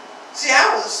 Mm-hmm. See,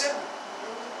 I was a sinner,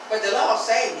 but the Lord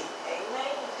saved me.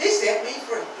 Amen. He set me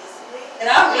free. And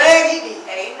I'm glad He did.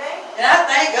 Amen. And I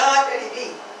thank God that He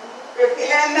did. Mm-hmm. If He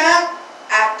had not,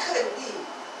 I couldn't be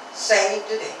saved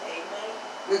today. Amen.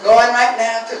 We're going right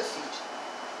now to the future.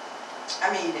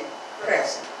 I mean the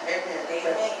present. Amen.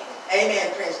 Amen.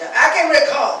 Amen. Praise God. I can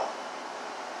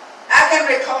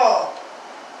recall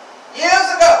years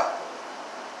ago,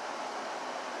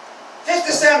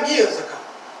 50-some years ago,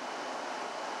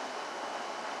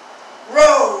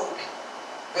 road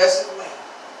versus way.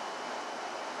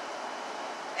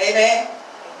 Amen.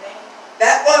 Amen.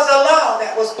 That was a law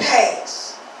that was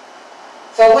passed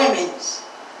for women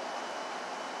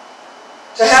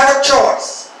to have a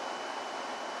choice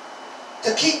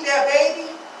to keep their baby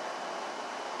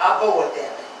or abort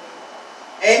their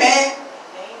baby. Amen.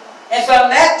 And from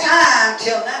that time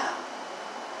till now,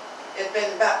 it's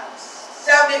been about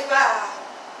 75,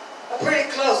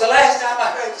 pretty close. The last time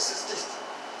I heard the statistic,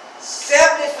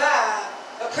 75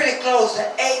 are pretty close to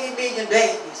 80 million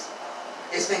babies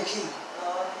It's been killed.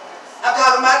 I'm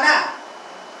talking about now.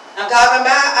 I'm talking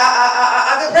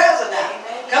about the present now.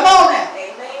 Come on now.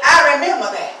 I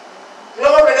remember that.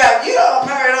 Glory to God. You don't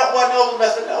probably wasn't old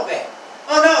enough to know that.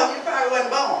 Oh no, you probably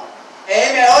wasn't born.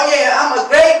 Amen. Oh yeah, I'm a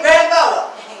great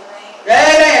grandmother.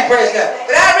 Amen. Praise God.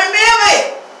 But I remember it.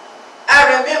 I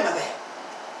remember that.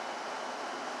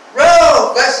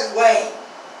 Roe versus Wade.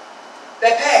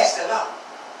 They passed the law.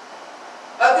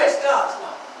 Against God's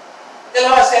law. The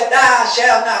Lord said, thou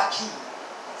shalt not kill.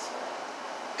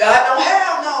 God don't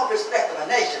have no respect of a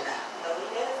nation now.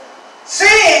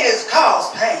 Sin is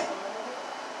cause pain.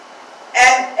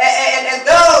 And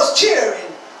those children,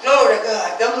 glory to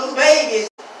God, them little babies,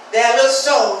 their little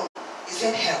soul is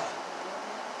in heaven.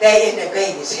 They're in the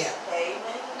baby's heaven.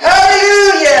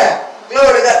 Hallelujah.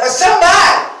 Glory to God. But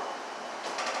somebody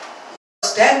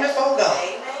stand before God.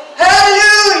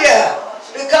 Hallelujah.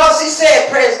 Because he said,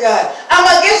 praise God, I'm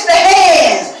against the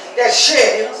hands that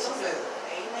shed innocent blood.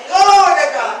 Glory to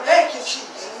God. Thank you,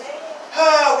 Jesus.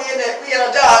 Oh, we in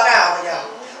a dark hour,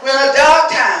 y'all. We're in a dark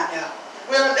time, y'all.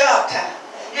 We're in a dark time.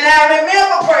 And I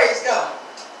remember, praise God,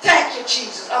 thank you,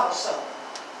 Jesus, also,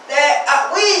 that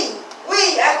I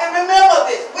can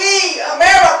remember this. We,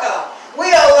 America,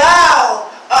 we allow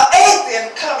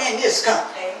atheists to come in this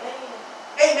country.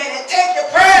 Amen. And take the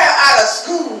prayer out of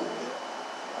school.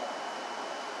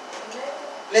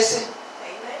 Listen.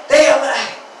 They allowed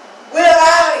it. We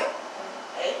allowed it.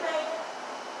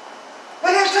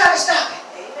 But they're trying to stop it.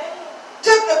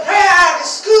 Took the prayer out of the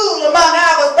school among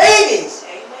our babies.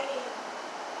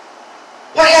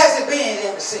 What has it been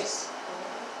ever since?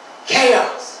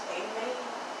 Chaos.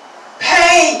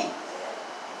 Pain.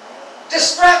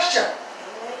 Destruction.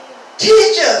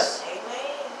 Teachers.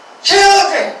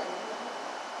 Children.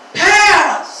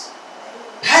 Parents.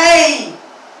 Pain.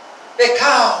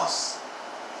 Because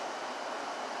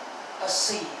of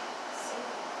sin.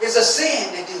 It's a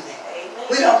sin to do that.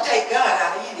 We don't take God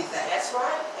out of anything. That's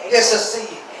right. It's a sin.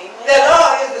 The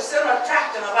Lord is the center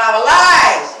attraction of our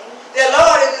lives. The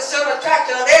Lord is the center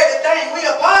attraction of everything we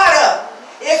are part of.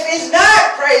 If he's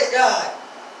not, praise God,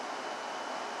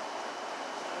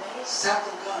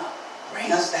 something's going to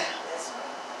bring us down.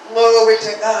 Glory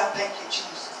to God. Thank you,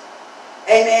 Jesus.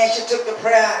 Amen. She took the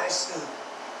prayer out of school.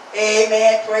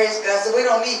 Amen. Praise God. So we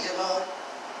don't need you, Lord.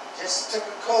 Just took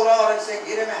a coat order and said,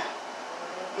 get him out.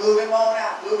 Move him on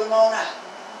out. Move him on out.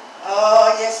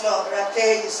 Oh, yes, Lord. But I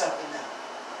tell you something now.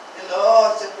 The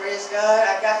Lord said, praise God,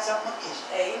 I got something against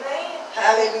you. Amen.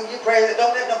 Hallelujah. Praise God.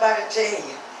 Don't let nobody tell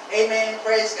you. Amen.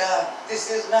 Praise God.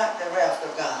 This is not the wrath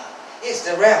of God. It's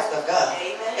the wrath of God.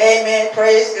 Amen. Amen.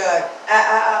 Praise God.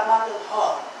 My little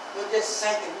heart was just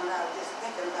sinking when I was just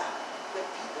thinking about the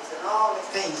people and all the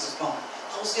things that's going on.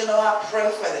 Because, you know, I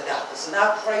pray for the doctors and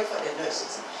I pray for the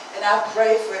nurses. And I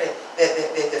pray for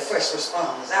the first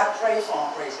responders. I pray for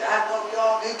them, praise God. I know you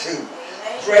all do too.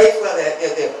 Amen. Pray for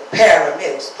the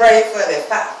paramedics. Pray for the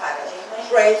firefighters.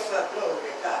 Amen. Pray for, glory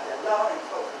to God, the law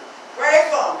enforcement. Pray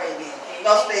for them, amen.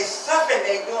 Because they suffering,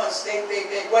 they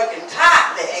working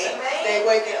tireless. They're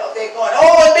going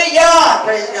over and beyond,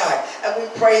 praise God. And we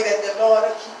pray that the Lord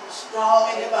will keep you strong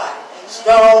in the body.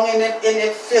 Strong in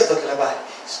the physical body.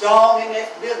 Strong in the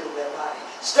mental body.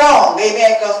 Strong,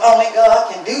 amen, because only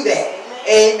God can do that.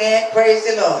 Amen. Praise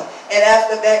the Lord. And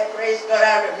after that, praise God,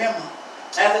 I remember,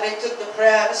 after they took the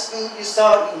prayer out of school, you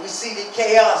see the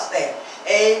chaos there.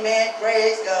 Amen.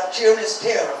 Praise God. Children is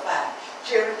terrified.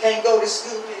 Children can't go to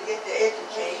school to get the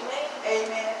education.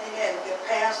 Amen. Amen. The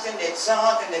parents and their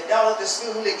sons and their daughters to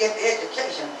school to get the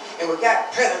education. And we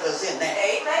got predators in there.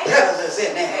 Amen. Predators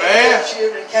in there. Amen.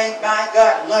 Children can't, by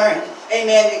God, learn.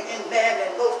 Amen. In there,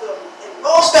 and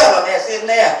most of them that's in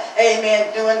there, amen,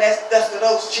 doing that stuff to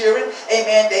those children,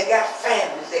 amen, they got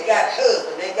families, they got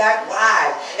husbands, they got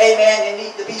wives, amen, they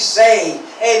need to be saved,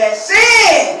 amen.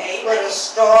 Sin will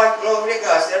destroy, glory to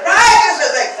God. The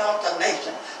righteousness exalts a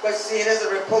nation, but sin is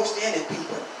a reproach to any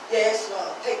people. Yes,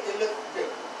 Lord, take the look at it.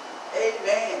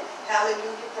 Amen.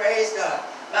 Hallelujah, praise God.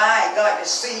 My God,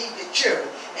 deceive the children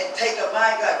and take them,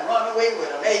 my God, run away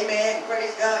with them. Amen,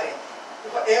 praise God.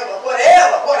 And whatever.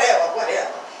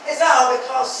 It's all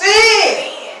because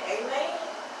sin. Amen.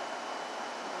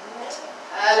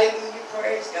 Hallelujah.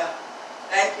 Praise God.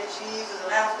 Thank you, Jesus.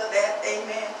 And after that,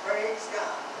 amen. Praise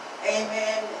God.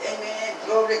 Amen. Amen.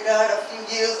 Glory to God. A few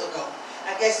years ago,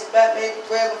 I guess about maybe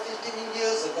 12 or 15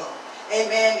 years ago,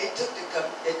 amen, they took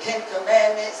the 10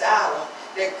 Commandments out of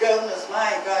the governor's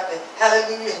mind, God,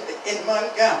 hallelujah, in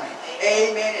Montgomery.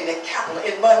 Amen. In the capital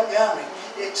in Montgomery.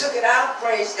 They took it out.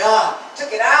 Praise God.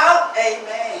 Took it out.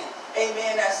 Amen.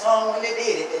 Amen. That song when they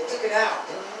did it, they took it out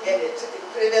and they took it,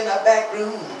 put it in a back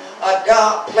room a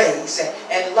dark place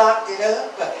and locked it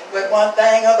up. But one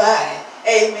thing about it,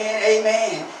 amen,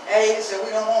 amen. Amen. So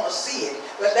we don't want to see it,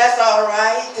 but that's all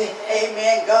right.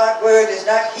 Amen. God's word is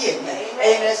not hidden.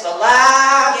 Amen. It's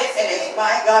alive and it's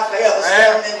my God forever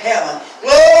settled in heaven.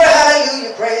 Glory,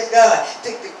 hallelujah, praise God.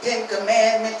 Took the 10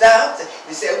 commandments out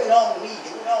and said we don't need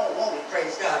it. We don't want it,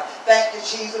 praise God. Thank you,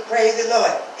 Jesus, praise the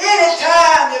Lord.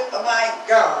 Anytime, my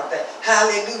God,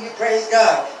 hallelujah, praise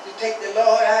God. You take the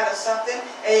Lord out of something,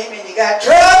 amen. You got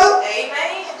trouble,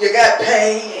 amen. You got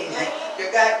pain, amen. You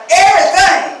got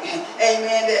everything,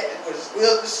 amen, that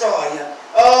will destroy you.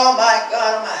 Oh, my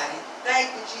God Almighty. Thank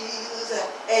you, Jesus.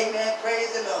 Amen.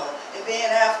 Praise the Lord. And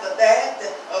then after that,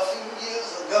 a few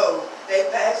years ago, they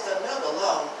passed another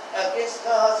law against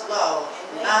God's law.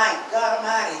 My God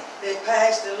Almighty. They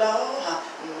passed the law,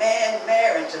 man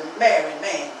married to married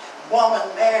man. Woman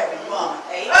married woman.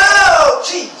 Oh,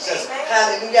 Jesus.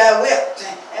 Hallelujah. I wept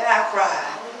and I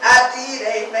cried. I did,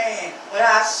 amen. When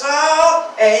I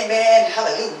saw, amen,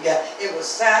 hallelujah, it was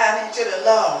signed into the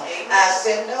law. I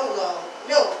said, no, Lord,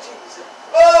 no, Jesus.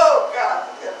 Oh, God,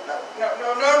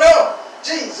 no,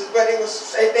 Jesus, but it was,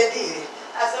 they did it.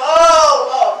 I said, oh,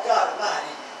 Lord God Almighty.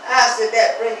 I said,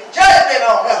 that bringing judgment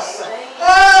on us.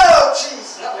 Oh,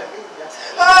 Jesus, hallelujah.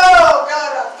 Oh,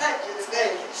 God, I thank you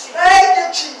today. Thank you,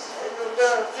 Jesus.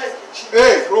 Thank you, Jesus.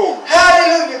 Hey, glory.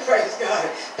 Hallelujah, praise God.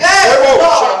 Pass the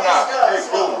law against God's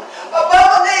law.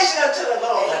 Abomination unto the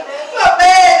Lord. A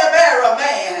man to marry a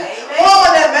man.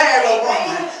 Woman to marry a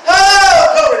woman.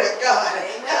 Oh, glory to God.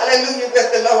 Hallelujah, what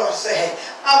the Lord said.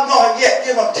 I'm going to yet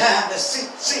give them time to see.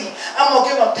 I'm going to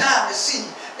give them time to see.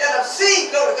 Let them see,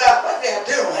 glory to God, what they're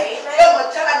doing. Give them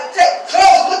time to take a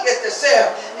close look at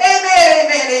themselves. Amen,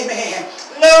 amen, amen.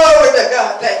 Glory to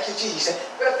God. Thank you, Jesus.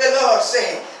 What the Lord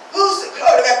said. Who's the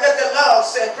glory to God? But the Lord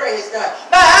said, praise God.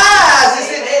 My eyes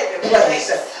is in every place.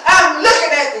 I'm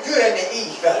looking at the good and the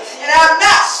evil. And I'm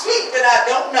not sleeping, I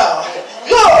don't know.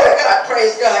 Glory to God,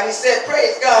 praise God. He said,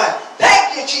 praise God.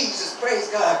 Thank you, Jesus,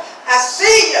 praise God. I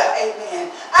see you,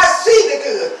 amen. I see the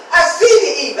good. I see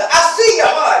the evil. I see your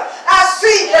heart. I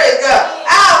see, praise God,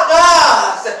 our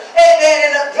gods. Amen.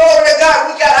 And glory to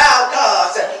God, we got our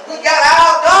gods. We got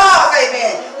our gods,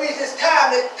 amen. We just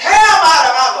time to tear them out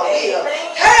of our will.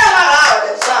 Tear them out of our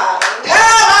desire. Tear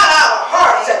them out of our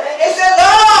hearts. And say,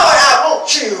 Lord, I want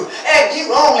you. And you,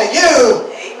 only you.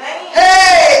 Amen.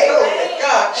 Hey, glory to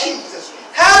God, Jesus.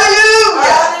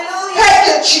 Hallelujah. Thank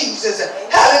you, Jesus.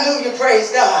 Hallelujah,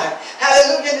 praise God.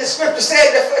 Hallelujah. The scripture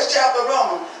said in the first chapter of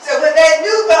Romans, said when they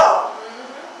knew God,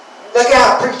 look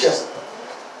out, preachers.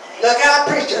 Look out,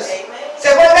 preachers.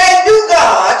 Said when they knew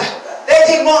God, they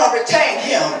didn't want to retain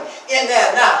him in their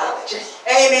knowledge.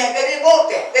 Amen. They didn't want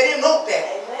that. They didn't want that.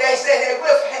 They said they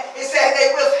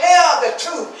withheld the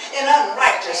truth in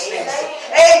unrighteousness.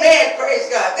 Amen. Praise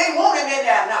God. They didn't want him in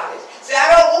their knowledge. Say,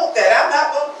 I don't want that. I'm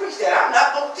not going to preach that. I'm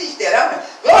not going to teach that.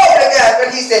 Glory to God.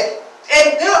 But he said,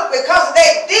 and because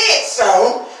they did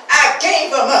so, I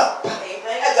gave them up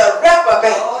as a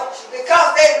reprobate. Because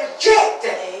they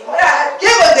rejected what I had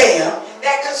given them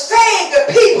that could save the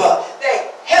people.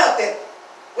 They held it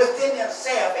within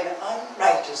themselves in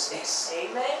unrighteousness.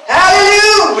 Amen.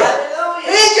 Hallelujah.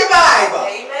 Hallelujah. Read your Bible.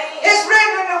 Amen. It's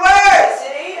written in the Word. Yes,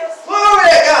 it is. Glory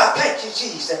to God. Thank you,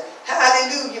 Jesus.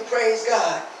 Hallelujah. Praise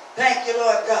God. Thank you,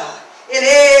 Lord God. In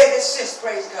every sense,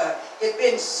 praise God. It's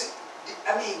been,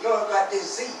 glory to God,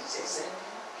 diseases,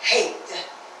 hate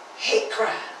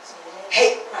crimes,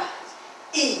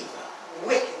 evil,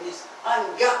 wickedness,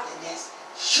 ungodliness,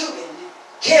 shooting,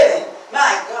 killing,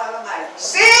 my God Almighty.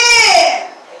 Sin!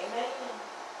 Amen.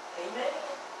 Amen.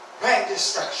 Bring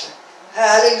destruction.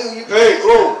 Hallelujah. Hey,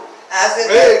 glory. I said,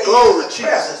 hey, glory,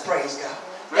 presence, praise God.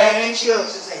 Thank you,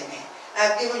 Jesus. Amen.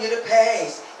 I've given you the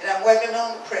past, and I'm working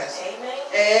on the present. Amen.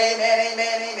 Amen,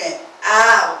 amen, amen.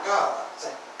 Our gods.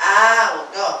 Our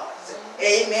gods.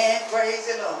 Amen. Praise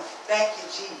the Lord. Thank you,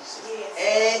 Jesus. Yes.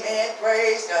 Amen.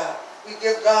 Praise God. We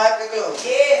give God the glory.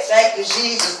 Yes. Thank you,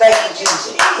 Jesus. Thank you,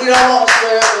 Jesus. We don't want to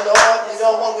serve the Lord.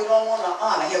 We don't want to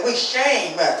honor him. We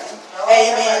shame him.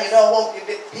 Amen.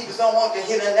 People don't want to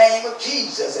hear the name of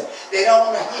Jesus. They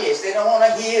don't want to hear it. They don't want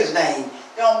to hear his name.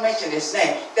 Don't mention his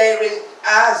name.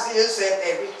 Isaiah said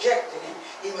they rejected him.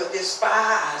 He was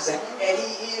despised. And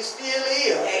he still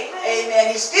is.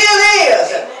 Amen. He still is.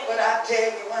 But I tell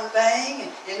you one thing,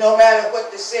 and no matter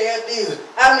what they say or do,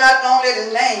 I'm not going to let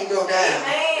his name go down.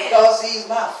 Because he's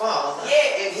my Father.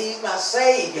 And he's my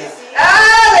Savior.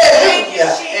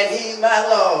 Hallelujah. And he's my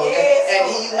Lord. And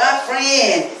he's my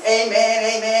friend. Amen.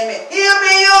 Amen. He'll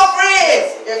be your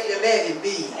friend if you let him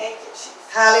be.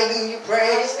 Hallelujah.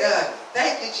 Praise God.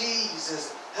 Thank you,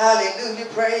 Jesus. Hallelujah,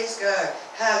 praise God.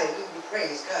 Hallelujah,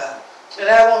 praise God. And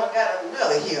I want to got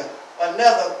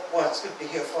another one scripture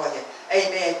here for you.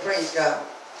 Amen, praise God.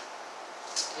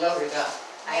 Glory to God.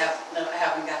 I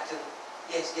haven't got to.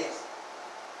 Yes,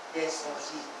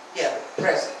 yeah,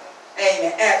 present.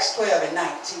 Amen. Acts 12 and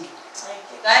 19.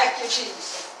 Thank you,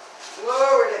 Jesus.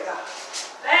 Glory to God.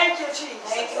 Thank you, Jesus.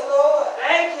 Thank you, Lord.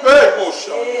 Thank you, Jesus.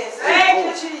 Yes. Thank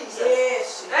you, Jesus.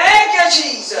 Yes. Thank you,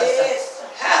 Jesus. Yes.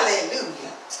 Hallelujah.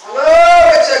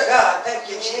 Glory to God. Thank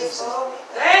you, Jesus.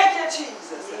 Thank you,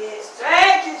 Jesus. Yes.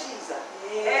 Thank you, Jesus.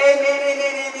 Yes. Amen,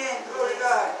 amen, amen. Glory to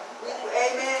God.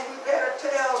 Amen. We better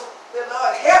tell the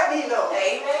Lord, help me, Lord.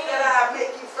 Amen. That I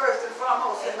make you first and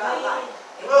foremost in my Amen. life.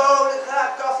 Glory to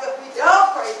God, because if we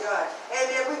don't pray God, and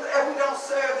if we don't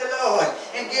serve the Lord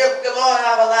and give the Lord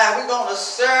our life, we're going to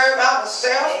serve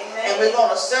ourselves. Amen. And we're going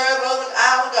to serve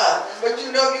our God. But you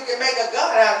know you can make a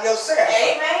God out of yourself.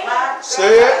 Amen.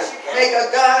 Say it. Make a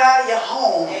God out of your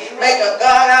home. Amen. Make a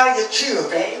God out of your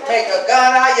children. Amen. Make a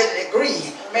God out of your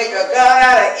degree. Make a God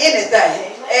out of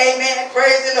anything. Amen.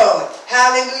 Praise the Lord.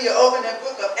 Hallelujah. Open the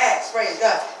book of Acts. Praise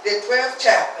God. The 12th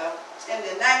chapter and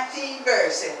the 19th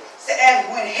verse. And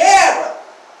when Herod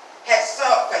had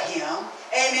sought for him,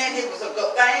 amen, it was a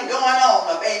thing going on,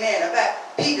 amen,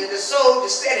 about Peter, the soldier,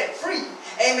 set him free,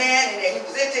 amen, and he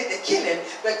was intended to kill him,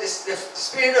 but the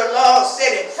Spirit of the Lord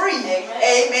set him free,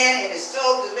 amen, and the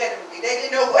soldiers let him be. They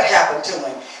didn't know what happened to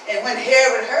him. And when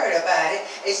Herod heard about it,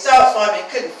 they sought for him and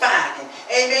couldn't find him.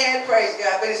 Amen, praise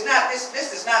God. But it's not this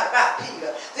is not about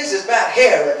Peter. This is about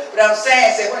Herod. But I'm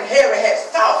saying that when Herod had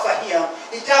sought for him,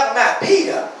 he's talking about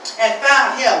Peter, and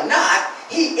found him not,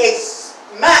 he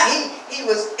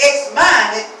was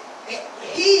ex-minded.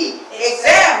 He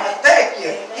examined, thank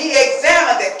you. He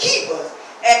examined the keepers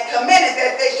and commanded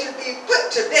that they should be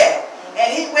put to death.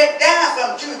 And he went down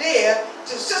from Judea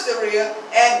to Caesarea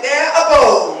and there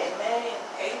abode. Amen.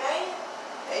 Amen.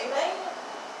 Amen.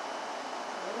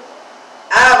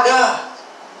 Our God.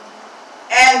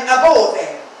 And abode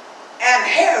there. And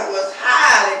Herod was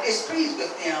highly displeased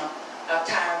with them of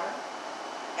Tyre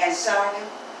and Sidon.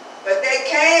 But they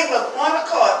came with one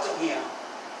accord to him.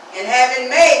 And having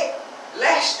made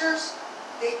Blastus,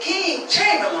 the king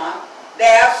Chamberlain,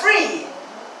 their friend,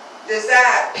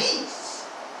 desired peace,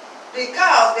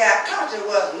 because their country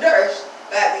was nourished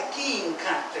by the king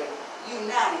country,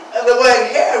 united. In other words,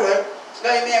 Herod,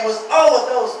 amen, was over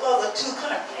those other two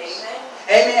countries.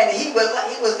 Amen. He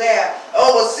was their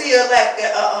overseer, like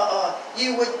the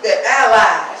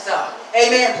allies are.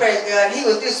 Amen. Praise God. He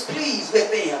was displeased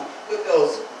with them, with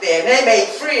those there. And they made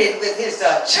friends with his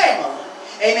chamberlain.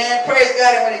 Amen. Praise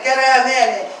God. And when he got out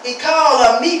there, he called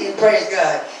a meeting. Praise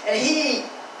God. And he,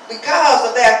 because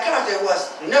of their country, was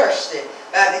nourished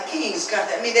by the king's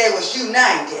country. I mean, they was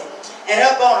united. And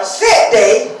up on a set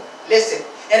day, listen,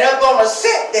 and up on a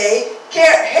set day,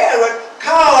 Herod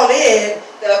called in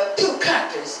the two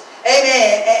countries.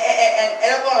 Amen.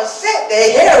 And up on a set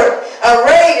day, Herod,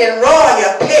 arrayed in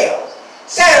royal apparel,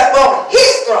 sat up on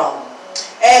his throne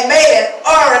and made an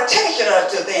oration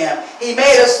unto them. He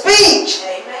made a speech.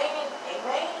 Amen.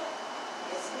 Amen.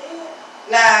 Yes, it is.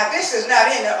 Now, this is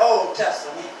not in the Old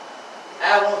Testament.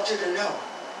 I want you to know.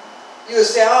 You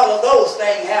say all of those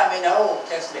things happen in the Old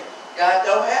Testament. God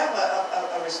don't have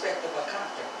a respect of a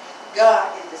country.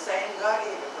 God is the same God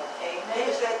everywhere. Amen.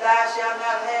 He said, thou shalt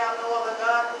not have no other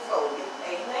God before me.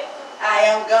 Amen. I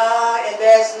am God and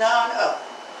there's none other.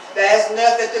 There's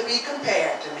nothing to be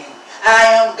compared to me.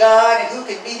 I am God and who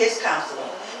can be his counselor.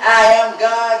 I am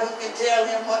God who can tell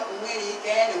him what and when he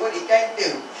can and what he can't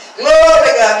do. Glory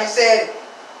to God. He said,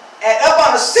 and up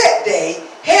on a set day,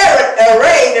 Herod,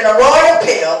 arrayed in a royal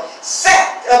apparel,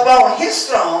 sat upon his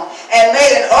throne and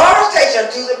made an oration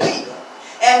to the people.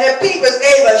 And the people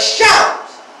gave a shout,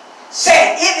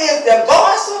 saying, it is the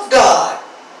voice of God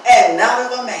and not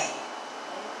of a man.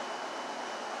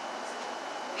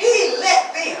 He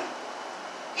let them.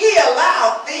 He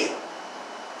allowed them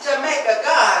to make a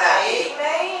God out of him.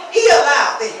 He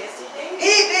allowed them. Yes, he did.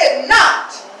 He did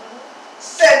not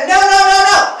say, no,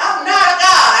 I'm not a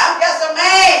God. I'm just a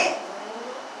man.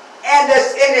 And the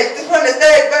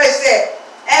 23rd verse said,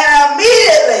 and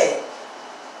immediately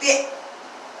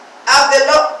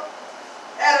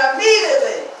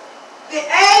the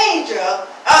angel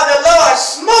of the Lord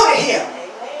smote him,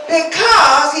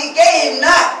 because he gave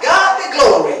not God the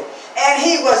glory, and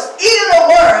he was eaten of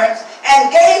worms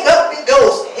and gave up the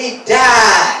ghost. He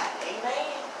died. Amen.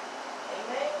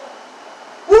 Amen.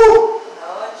 Woo!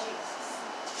 Lord Jesus.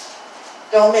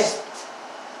 Don't mess.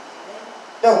 Amen.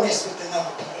 Don't mess with the Lord.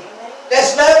 Amen.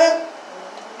 Let's love him.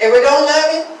 If we don't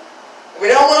love him, if we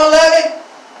don't want to love him,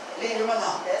 leave him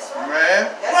alone. That's right.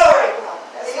 Man. That's right.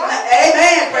 He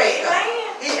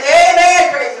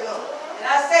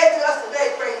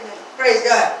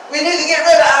We need to get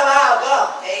rid of our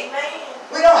God. Amen.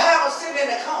 We don't have them sitting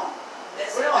in the corner.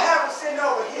 We don't have them sitting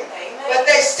over here. Amen. But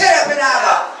they set up in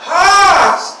our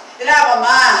hearts, in our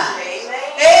minds. Amen.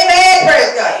 Amen.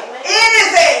 Praise God. Amen.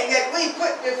 Anything that we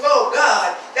put before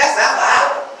God, that's our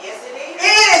idol. Yes, it is.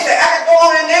 Anything. I can go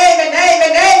on and name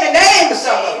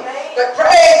some of them. But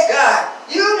praise God,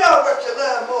 you know what you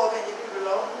love more than you do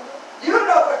the Lord. You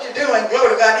know what you're doing,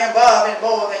 glory to God, involved in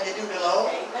more than you do the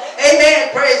Lord. Amen.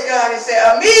 Praise God. He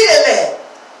said, immediately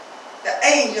the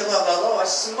angel of the Lord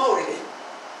smote him.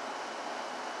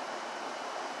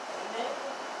 Amen.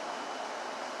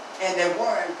 And the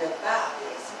worm devoured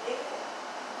him.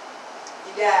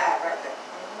 He died right there.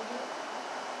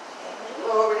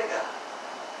 Glory to God.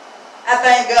 I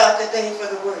thank God today for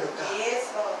the word of God.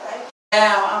 Yes, Lord. Thank you.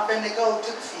 Now I'm going to go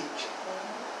to the future.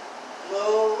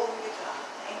 Glory to God.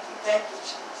 Thank you. Thank you,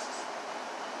 Jesus.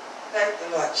 Thank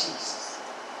the Lord Jesus.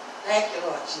 Thank you,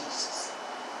 Lord Jesus.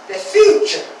 The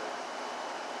future.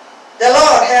 The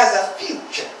Lord has a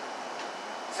future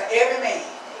for every man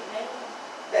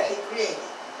that he created.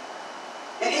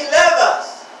 And he loves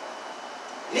us.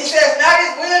 And he says, not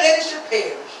his will that it should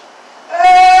perish.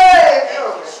 Hey,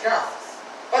 glory to God.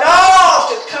 But all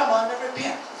should come under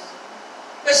repentance.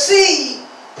 But see,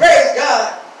 praise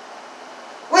God,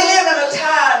 we live in a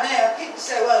time now, people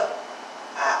say, well,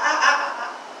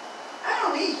 I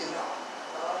don't need the Lord.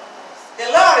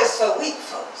 The Lord is for weak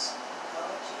folks.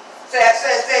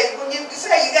 Say, when you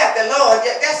say you got the Lord,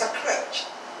 that's a crutch.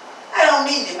 I don't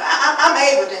need him. I'm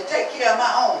able to take care of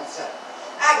my own self.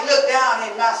 I can look down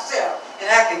in myself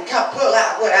and I can pull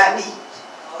out what I need.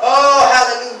 Oh,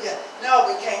 hallelujah.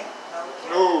 No, we can't.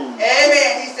 No.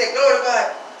 Amen. He said, glory to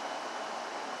God.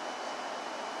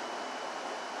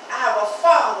 Our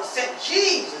Father sent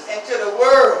Jesus into the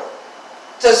world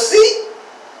to seek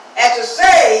and to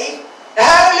save,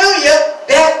 hallelujah,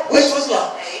 that which was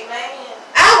lost. Amen.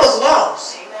 I was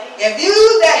lost. Amen. If you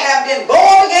that have been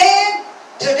born again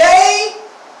today,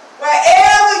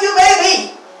 wherever you may be,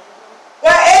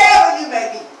 whatever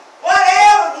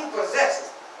you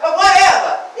possess, or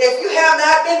whatever, if you have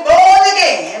not been born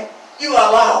again, you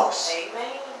are lost.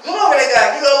 Amen. Glory to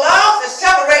God. You are lost and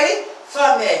separated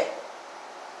from the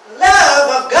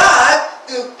love of God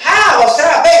through power of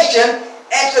salvation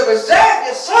and to preserve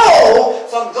your soul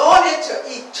from going into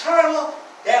eternal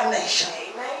damnation.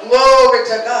 Amen. Glory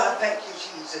to God. Thank you,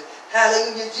 Jesus.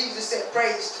 Hallelujah. Jesus said,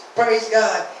 praise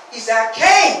God. He said, I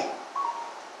came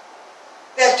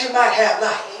that you might have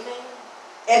life. Amen.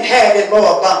 And have it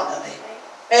more abundantly.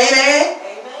 Amen.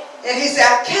 Amen. And he said,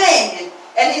 I came.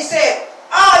 And he said,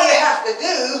 all you have to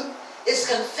do is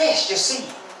confess your sin.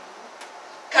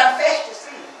 Confess your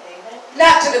sin. Amen.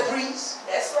 Not to the priest.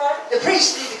 That's right. The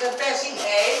priest needs to confess him.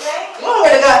 Amen.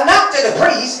 Glory to God. Not to the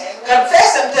priest. Amen.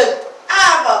 Confess him to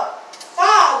our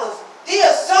Father's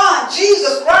dear Son,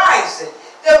 Jesus Christ.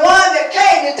 The one that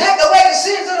came to take away the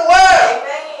sins of the world.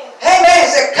 Amen. Amen.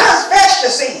 He said, confess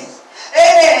your sins.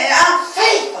 Amen. And I'm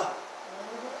faithful.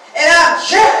 And I'm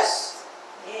just.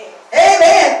 Yes.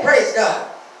 Amen. Praise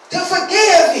God. To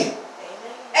forgive you.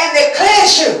 Amen. And to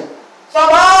cleanse you from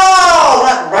all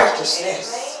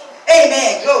unrighteousness. Amen.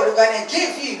 Amen. Glory to God. And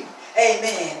give you,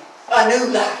 amen, a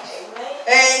new life.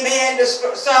 Amen. Amen. The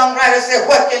songwriter said,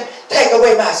 what can take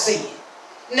away my sin?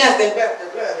 Nothing but the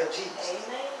blood of Jesus.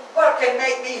 Amen. What can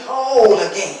make me whole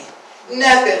again?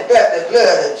 Nothing but the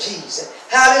blood of Jesus.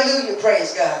 Hallelujah.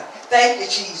 Praise God. Thank you,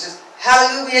 Jesus.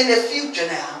 Hallelujah. In the future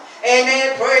now.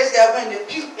 Amen. Praise God.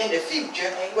 In the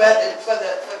future, well, for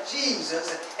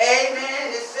Jesus,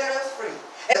 amen, it set us free.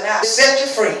 And now it set you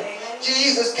free. Amen.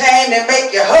 Jesus came to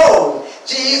make you whole.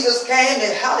 Jesus came to,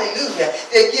 hallelujah,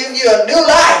 to give you a new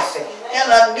life and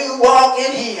a new walk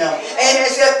in him. And it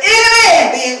says, any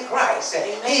man be in Christ,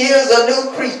 he is a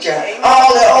new creature.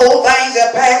 All the old things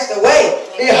have passed away.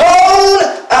 Behold,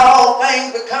 all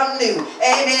things become new.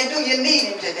 Amen. Do you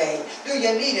need him today? Do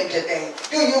you need him today?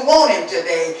 Do you want him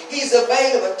today? He's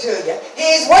available to you.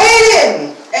 He's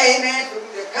waiting. Amen. For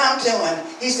you to come to him.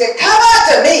 He said, come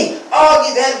unto me, all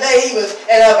ye that labor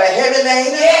and of a heavy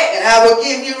labor, and I will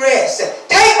give you rest.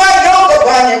 Take my yoke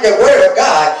upon you, the word of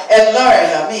God, and learn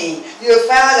of me. You'll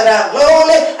find that I'm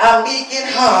lowly, I'm meek in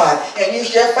heart, and you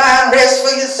shall find rest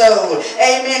for your soul.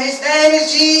 Amen. His name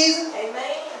is Jesus.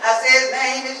 Amen. I said his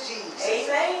name is Jesus.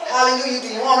 Amen. Hallelujah. Do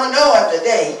you want to know him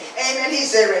today? Amen. He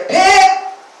said, repent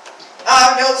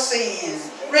of your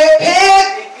sins.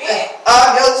 Repent of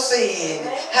your sin.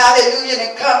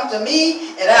 Hallelujah. And come to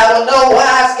me, and I will no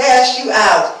wise cast you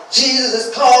out. Jesus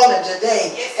is calling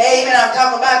today. Amen. I'm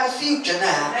talking about the future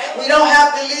now. We don't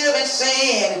have to live in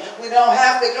sin. We don't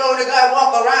have to, glory to God,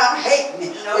 walk around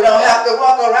hating. We don't have to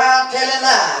walk around telling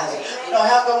lies. We don't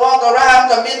have to walk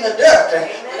around committing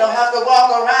adultery. We don't have to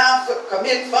walk around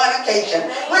committing fornication.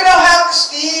 We don't have to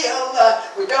steal.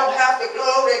 We don't have to,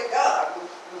 glory to God,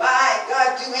 my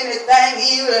God, do anything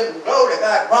evil and glory to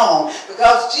God wrong.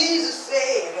 Because Jesus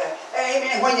said,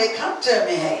 amen, when you come to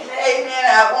me, amen,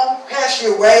 I won't pass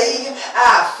you away.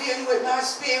 I'll fill you with my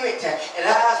spirit. And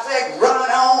I'll say,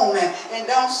 run on and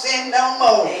don't sin no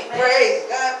more. Praise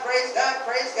God, praise God,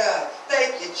 praise God.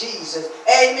 Thank you, Jesus.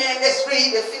 Amen. Let's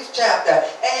read the 5th chapter.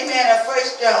 Amen. Of 1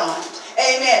 John.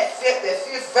 Amen. The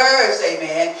 5th verse.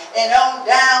 Amen. And on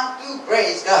down through.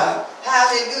 Praise God.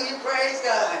 Hallelujah. Praise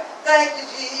God. Thank you,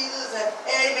 Jesus.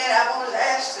 Amen. I want to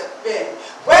ask you,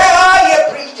 where are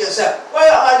your preachers?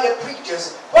 Where are your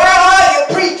preachers? Where are your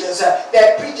preachers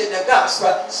that preaching the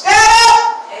gospel? Stand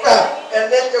up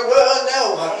and let the world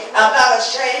know I'm not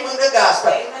ashamed of the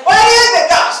gospel. What is the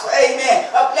gospel? Amen.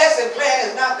 A blessing plan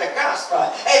is not the gospel.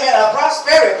 Amen. A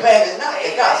prosperity plan is not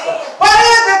the gospel. What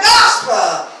is the gospel?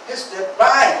 It's the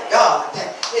right God.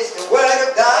 It's the word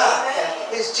of God.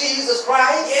 It's Jesus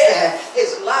Christ.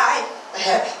 His life.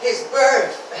 His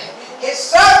birth. His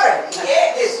suffering.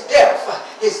 His death.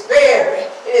 His burial.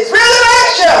 His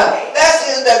resurrection. That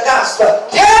is the gospel.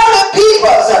 Tell the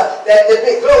people that the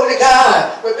big glory to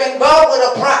God. We've been bought with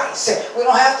a price. We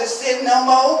don't have to sin no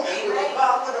more. We've been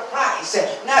bought with a price.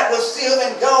 Not with silver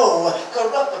and gold,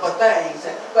 corruptible things,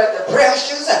 but the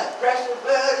precious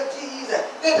blood of Jesus.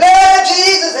 The blood of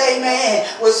Jesus, amen,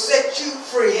 will set you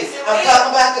free. I'm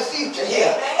talking about the future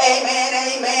here.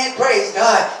 Amen, amen. Praise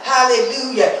God.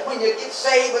 Hallelujah. When you get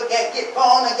saved, get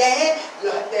born again,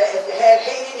 if you had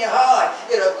hate in your heart,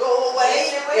 it'll go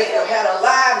away. If you had a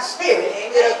lying spirit,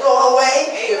 it'll go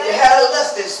away. If you had a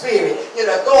lusting spirit,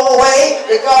 it'll go away.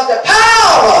 Because the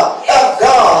power of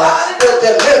God will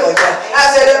deliver you. I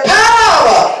said the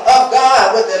power of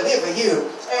God will deliver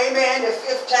you. Amen. The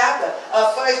 5th chapter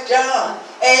of 1 John.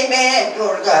 Amen.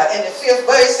 Glory to God. And the 5th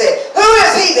verse said, who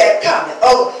is he that cometh?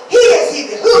 Oh, who is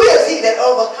he that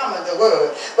overcometh the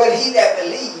world? But he that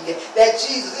believed that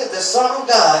Jesus is the Son of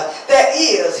God. That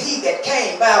is he that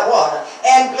came by water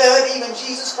and blood, even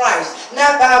Jesus Christ.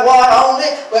 Not by water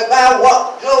only, but by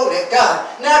water. Glory to God.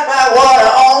 Not by water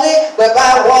only, but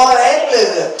by water and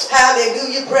blood.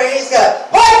 Hallelujah. Praise God.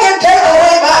 What can take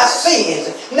away my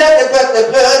sins? Nothing but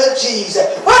the blood of Jesus.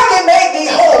 What can make me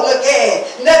whole again?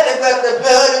 Nothing but the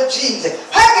blood of Jesus.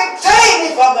 What can save me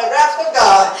from the wrath of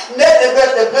God? Nothing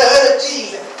but the blood of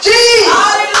Jesus. Jesus.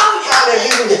 Hallelujah.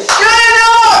 Hallelujah. Good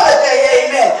Lord today.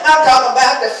 Amen. I'm talking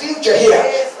about the future here.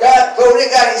 God, glory to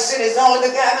God, he sent his only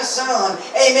begotten Son.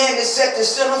 Amen. To set the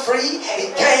sinner free.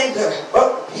 He came to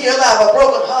heal our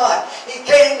broken heart. He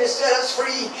came to set us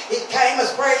free. He came as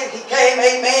praying. He came,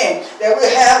 amen, that we'll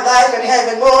have life and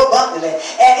have it more abundantly.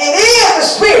 And it is the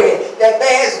Spirit that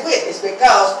bears witness,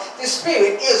 because the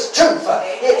Spirit is truth.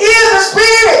 It is the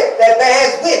Spirit that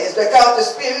bears witness, because the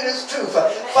Spirit is truth.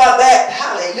 For that,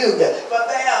 hallelujah, for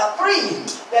there are 3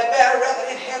 that bear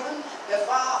record in heaven: the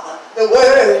Father, the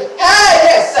Word,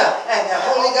 and the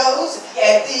Holy Ghost.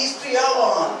 And these 3 are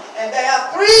one. And there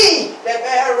are 3 that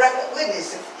bear record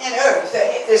witness in earth: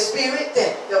 the Spirit,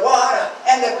 the water,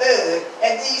 and the blood.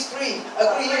 And these 3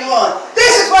 agree in one.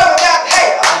 This is what we got to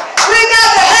have. We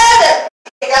got to have it.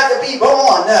 We got to be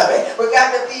born of it. We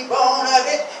got to be born of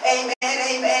it. Amen,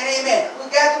 amen, amen. We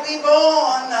got to be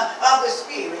born of the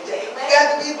Spirit. We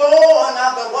got to be born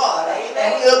of the water.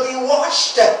 And we'll be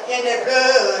washed in the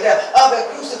blood of the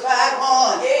crucified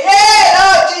one. Hey,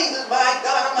 Lord Jesus, my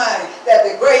God Almighty, that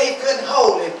the grave couldn't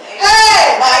hold him.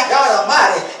 Hey, my God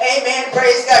Almighty. Amen,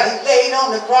 praise God. He laid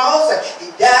on the cross. He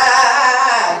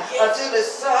died until the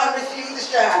sun refused to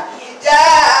shine. He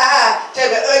died till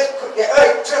the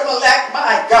earth trembled like,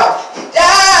 my God. He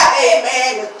died,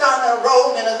 amen, with thunder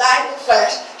rolling and the lightning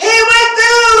flash. He went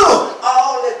through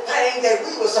all the things that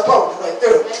we were supposed to go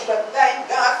through. But thank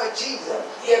God for Jesus.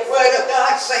 The word of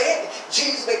God said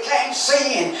Jesus became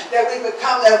sin, that we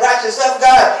become the righteousness of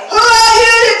God. Who are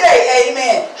you today?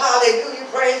 Amen. Hallelujah.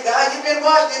 Praise God. You've been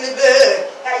washed in the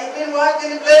blood. Have you been washed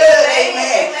in the blood?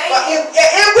 Amen. But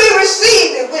if we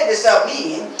receive the witness of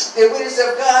men, the witness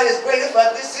of God is greater, for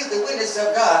this is the witness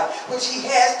of God, which he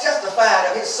has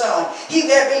testified of his Son. He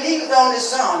that believeth on the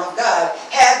Son of God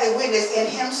hath the witness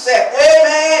in himself.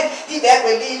 Amen. He that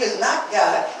believeth not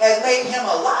God has made made him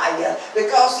a liar,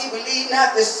 because he believed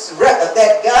not this record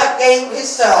that God gave his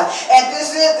son. And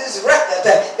this is this record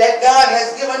that God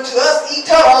has given to us,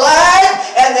 eternal life,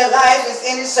 and the life is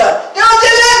in his son. Don't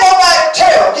you let nobody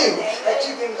tell you that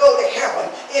you can go to heaven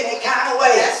any kind of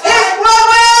way. It's one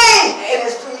way, and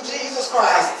it's through Jesus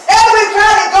Christ. And we try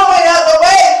to go any other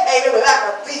way, amen, we're like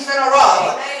a thief and a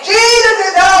robber. Jesus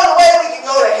is the only way we can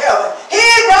go to heaven.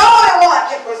 He's the only one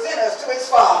can present us to his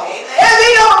Father. If he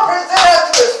don't present us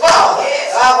to his Father,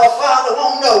 our Father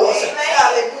won't know us.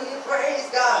 Hallelujah. Praise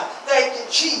God. Thank you,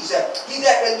 Jesus. He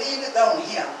that believeth on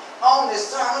him, on the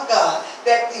Son of God,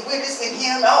 that the witness in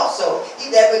him also. He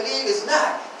that believeth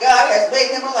not, God has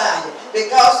made him a liar,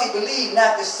 because he believed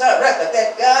not the son record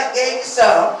that God gave his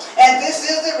son. And this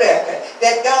is the record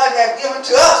that God has given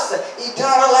to us,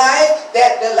 eternal life,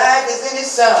 that the life is in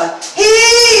his son. He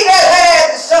that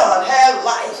has the son has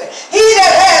life. He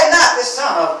that has not the Son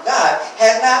of God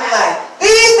has not life.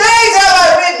 These things have I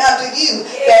written unto you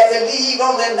that believe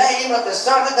on the name of the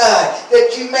Son of God,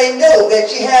 that you may know that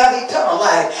you have eternal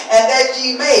life, and that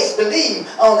you may believe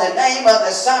on the name of the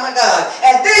Son of God.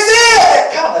 And this is the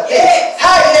confidence.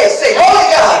 How do they say, Holy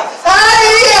God?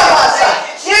 Hallelujah.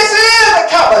 This is the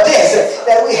confidence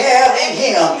that we have in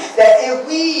him, that if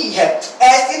we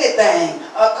ask anything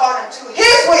according to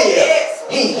his will,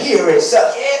 he hears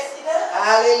us.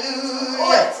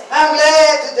 Hallelujah. I'm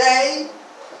glad today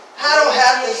I don't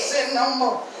have to sin no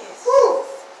more. Woo.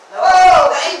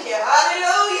 Oh, Thank you.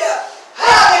 Hallelujah.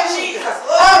 hallelujah.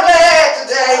 I'm glad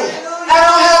today I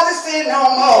don't have to sin no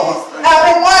more. I've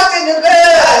been washed in the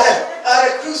blood of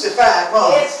the crucified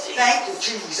one. Thank you,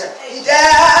 Jesus. He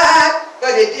died,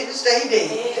 but it didn't stay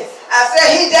dead. I said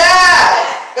he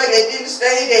died, but it didn't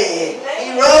stay dead.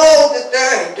 He rose the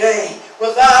third day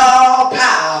with all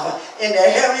power in the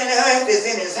heaven and the earth is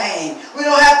in his hand. We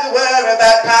don't have to worry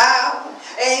about power.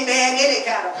 Amen. Any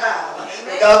kind of power.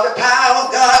 Because the power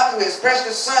of God through his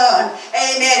precious son,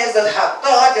 amen, is the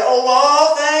authority over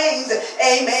all things.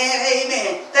 Amen.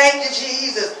 Amen. Thank you,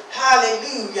 Jesus.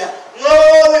 Hallelujah.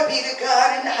 Glory be to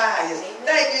God in the highest.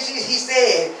 Thank you, Jesus. He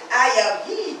said, I am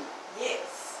he.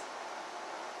 Yes.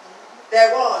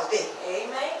 That was dead.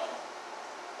 Amen.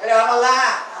 But I'm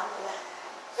alive. I'm alive.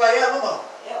 Forevermore.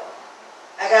 Yep.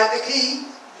 I got the key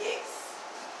Yes.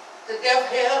 to death,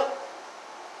 hell,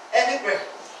 and the grave.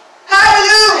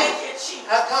 Hallelujah. Thank you, Jesus.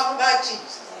 I'm talking about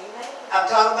Jesus. Amen. I'm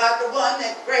talking about the one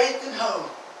that grave can hold.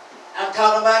 I'm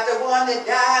talking about the one that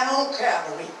died on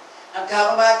Calvary. I'm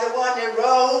talking about the one that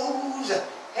rose.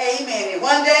 Amen. And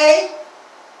one day,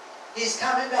 he's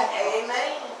coming back.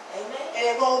 Amen. Amen. And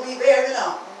it won't be very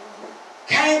long.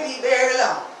 Can't be very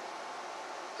long.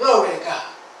 Glory to God.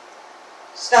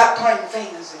 Stop pointing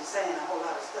fingers and saying a whole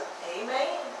lot of stuff. Amen.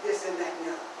 This and that and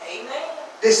the other. Amen.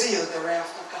 This is the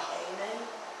wrath of God. Amen.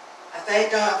 I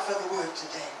thank God for the word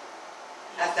today.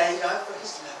 I thank God for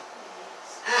his love.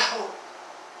 I hope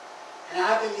and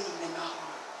I believe in my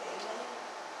heart. Amen.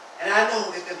 And I know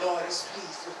that the Lord is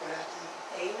pleased with what I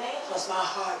did. Amen. Because my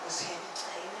heart was heavy.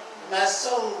 Amen. My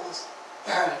soul was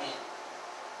burning.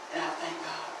 And I thank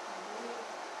God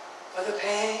for the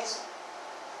past,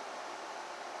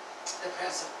 the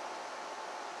present,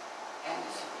 and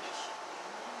the future.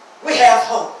 We have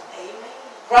hope. Amen.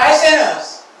 Christ in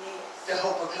us, Yes. the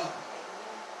hope of glory.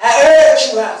 I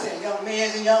urge you out there, young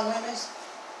men and young women,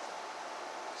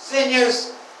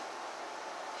 seniors,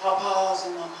 papas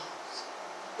and mamas.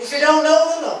 If you don't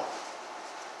know the Lord,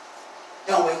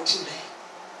 don't wait too late.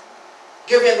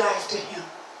 Give your life to him.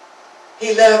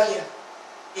 He loves you.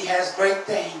 He has great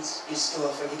things in store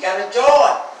for you. He got a joy.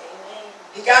 Amen.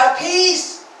 He got a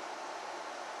peace.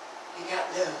 He got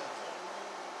love.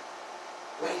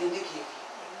 Waiting to give you.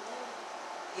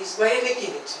 He's waiting to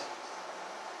give it to you.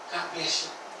 God bless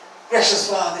you.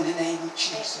 Precious Father, in the name of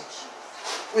Jesus,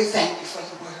 we thank you for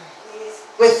your word. Yes.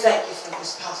 We thank you for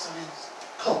this apostle and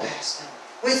co-pastor.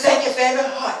 We thank you for every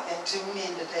heart that tuned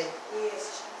in today.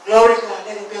 Yes. Glory to God,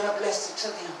 let it be a blessing to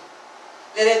them.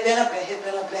 Let it be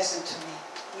a blessing to me.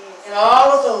 Yes. And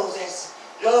all of those that's,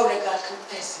 glory to God,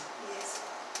 confessing. Yes.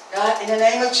 God, in the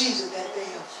name of Jesus, that they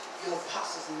are your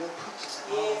apostles and your preachers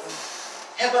and all of them.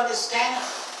 Help them to stand up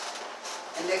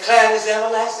and declare this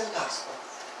everlasting gospel.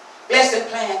 Blessed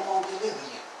plan won't deliver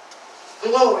you.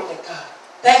 Glory to God.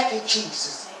 Thank you,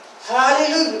 Jesus.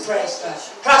 Hallelujah, praise God.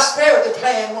 Prosperity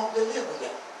plan won't deliver you.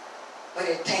 But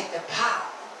it takes the power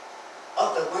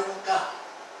of the word of God,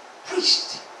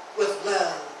 preached with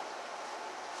love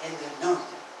and the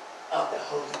anointing of the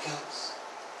Holy Ghost.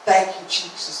 Thank you,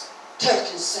 Jesus. Touch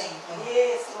and save, Lord.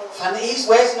 Yes, Lord. From the east,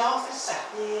 west, north, and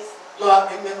south. Yes.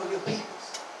 Lord, remember your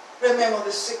peoples. Remember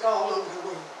the sick all over the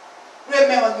world.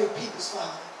 Remember your peoples,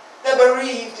 Father. the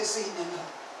bereaved this evening,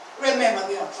 Lord. Remember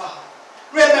them, Father.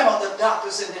 Remember the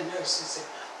doctors and the nurses and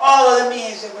all of the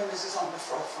men and women that's on the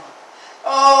forefront.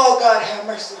 Oh, God, have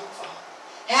mercy on Father.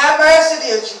 Have mercy,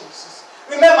 dear Jesus.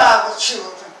 Remember our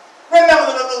children.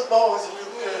 Remember the little boys and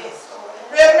little girls.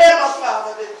 Remember,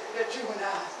 Father, the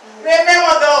juveniles.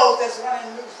 Remember those that's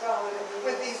running loose, Father,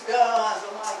 with these guns,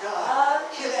 oh my God.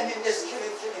 Killing and just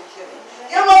killing.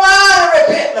 Give them a mind to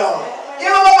repent, Lord.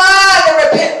 Give them a mind to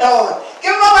repent, Lord.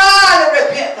 Give them a mind to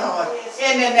repent, Lord.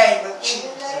 In the name of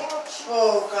Jesus.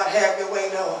 Oh, God, have your way,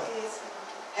 Lord.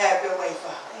 Have your way,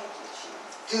 Father.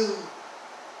 Do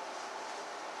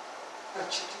what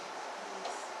you do.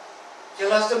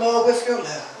 Fill us the more with your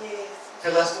love.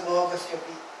 Fill us the more with your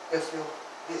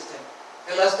wisdom.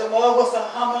 Fill us the more with a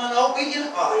humble and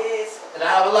obedient heart. That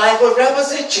our life will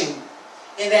represent you.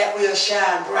 And that we'll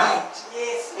shine bright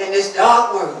in this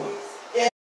dark world.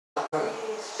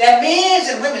 That men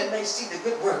and women may see the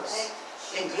good works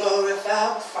and glorify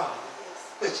our Father,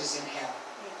 which is in heaven.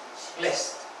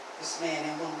 Bless this man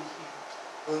and woman here.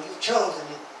 For you've chosen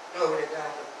it, glory to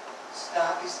God, to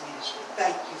start this ministry.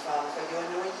 Thank you, Father, for your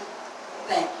anointing.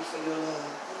 Thank you for your love.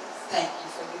 Thank you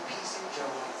for your peace and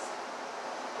joy.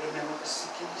 Remember the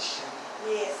sick and the shut.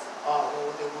 All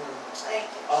over the world. Thank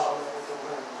you. All over the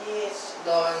world.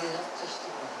 Lord, you have touched the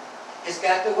world. It's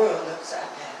got the world upside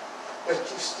down, but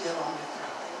you're still on the throne.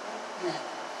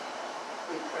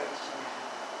 We praise you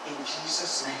now. In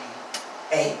Jesus' name,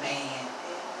 amen.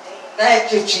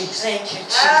 Thank you, Jesus. Thank you,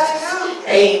 Jesus. Hallelujah.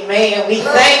 Amen. We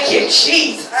thank you,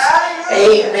 Jesus.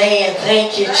 Hallelujah. Amen.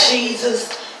 Thank you,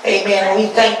 Jesus. Amen. And we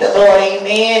thank the Lord.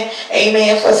 Amen.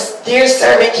 Amen. For dear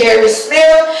servant Carey Smith.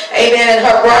 Amen. And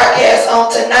her broadcast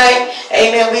on tonight.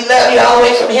 Amen. We love you all the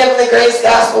way from Heavenly Grace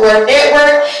Gospel Word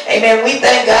Network. Amen. We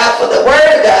thank God for the Word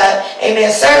of God. Amen.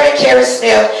 Servant Carey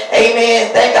Smith. Amen.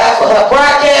 Thank God for her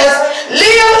broadcast.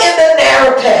 Live in the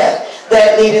narrow path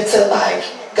that leadeth to life.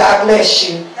 God bless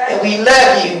you. And we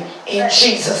love you in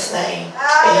Jesus' name.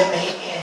 Amen.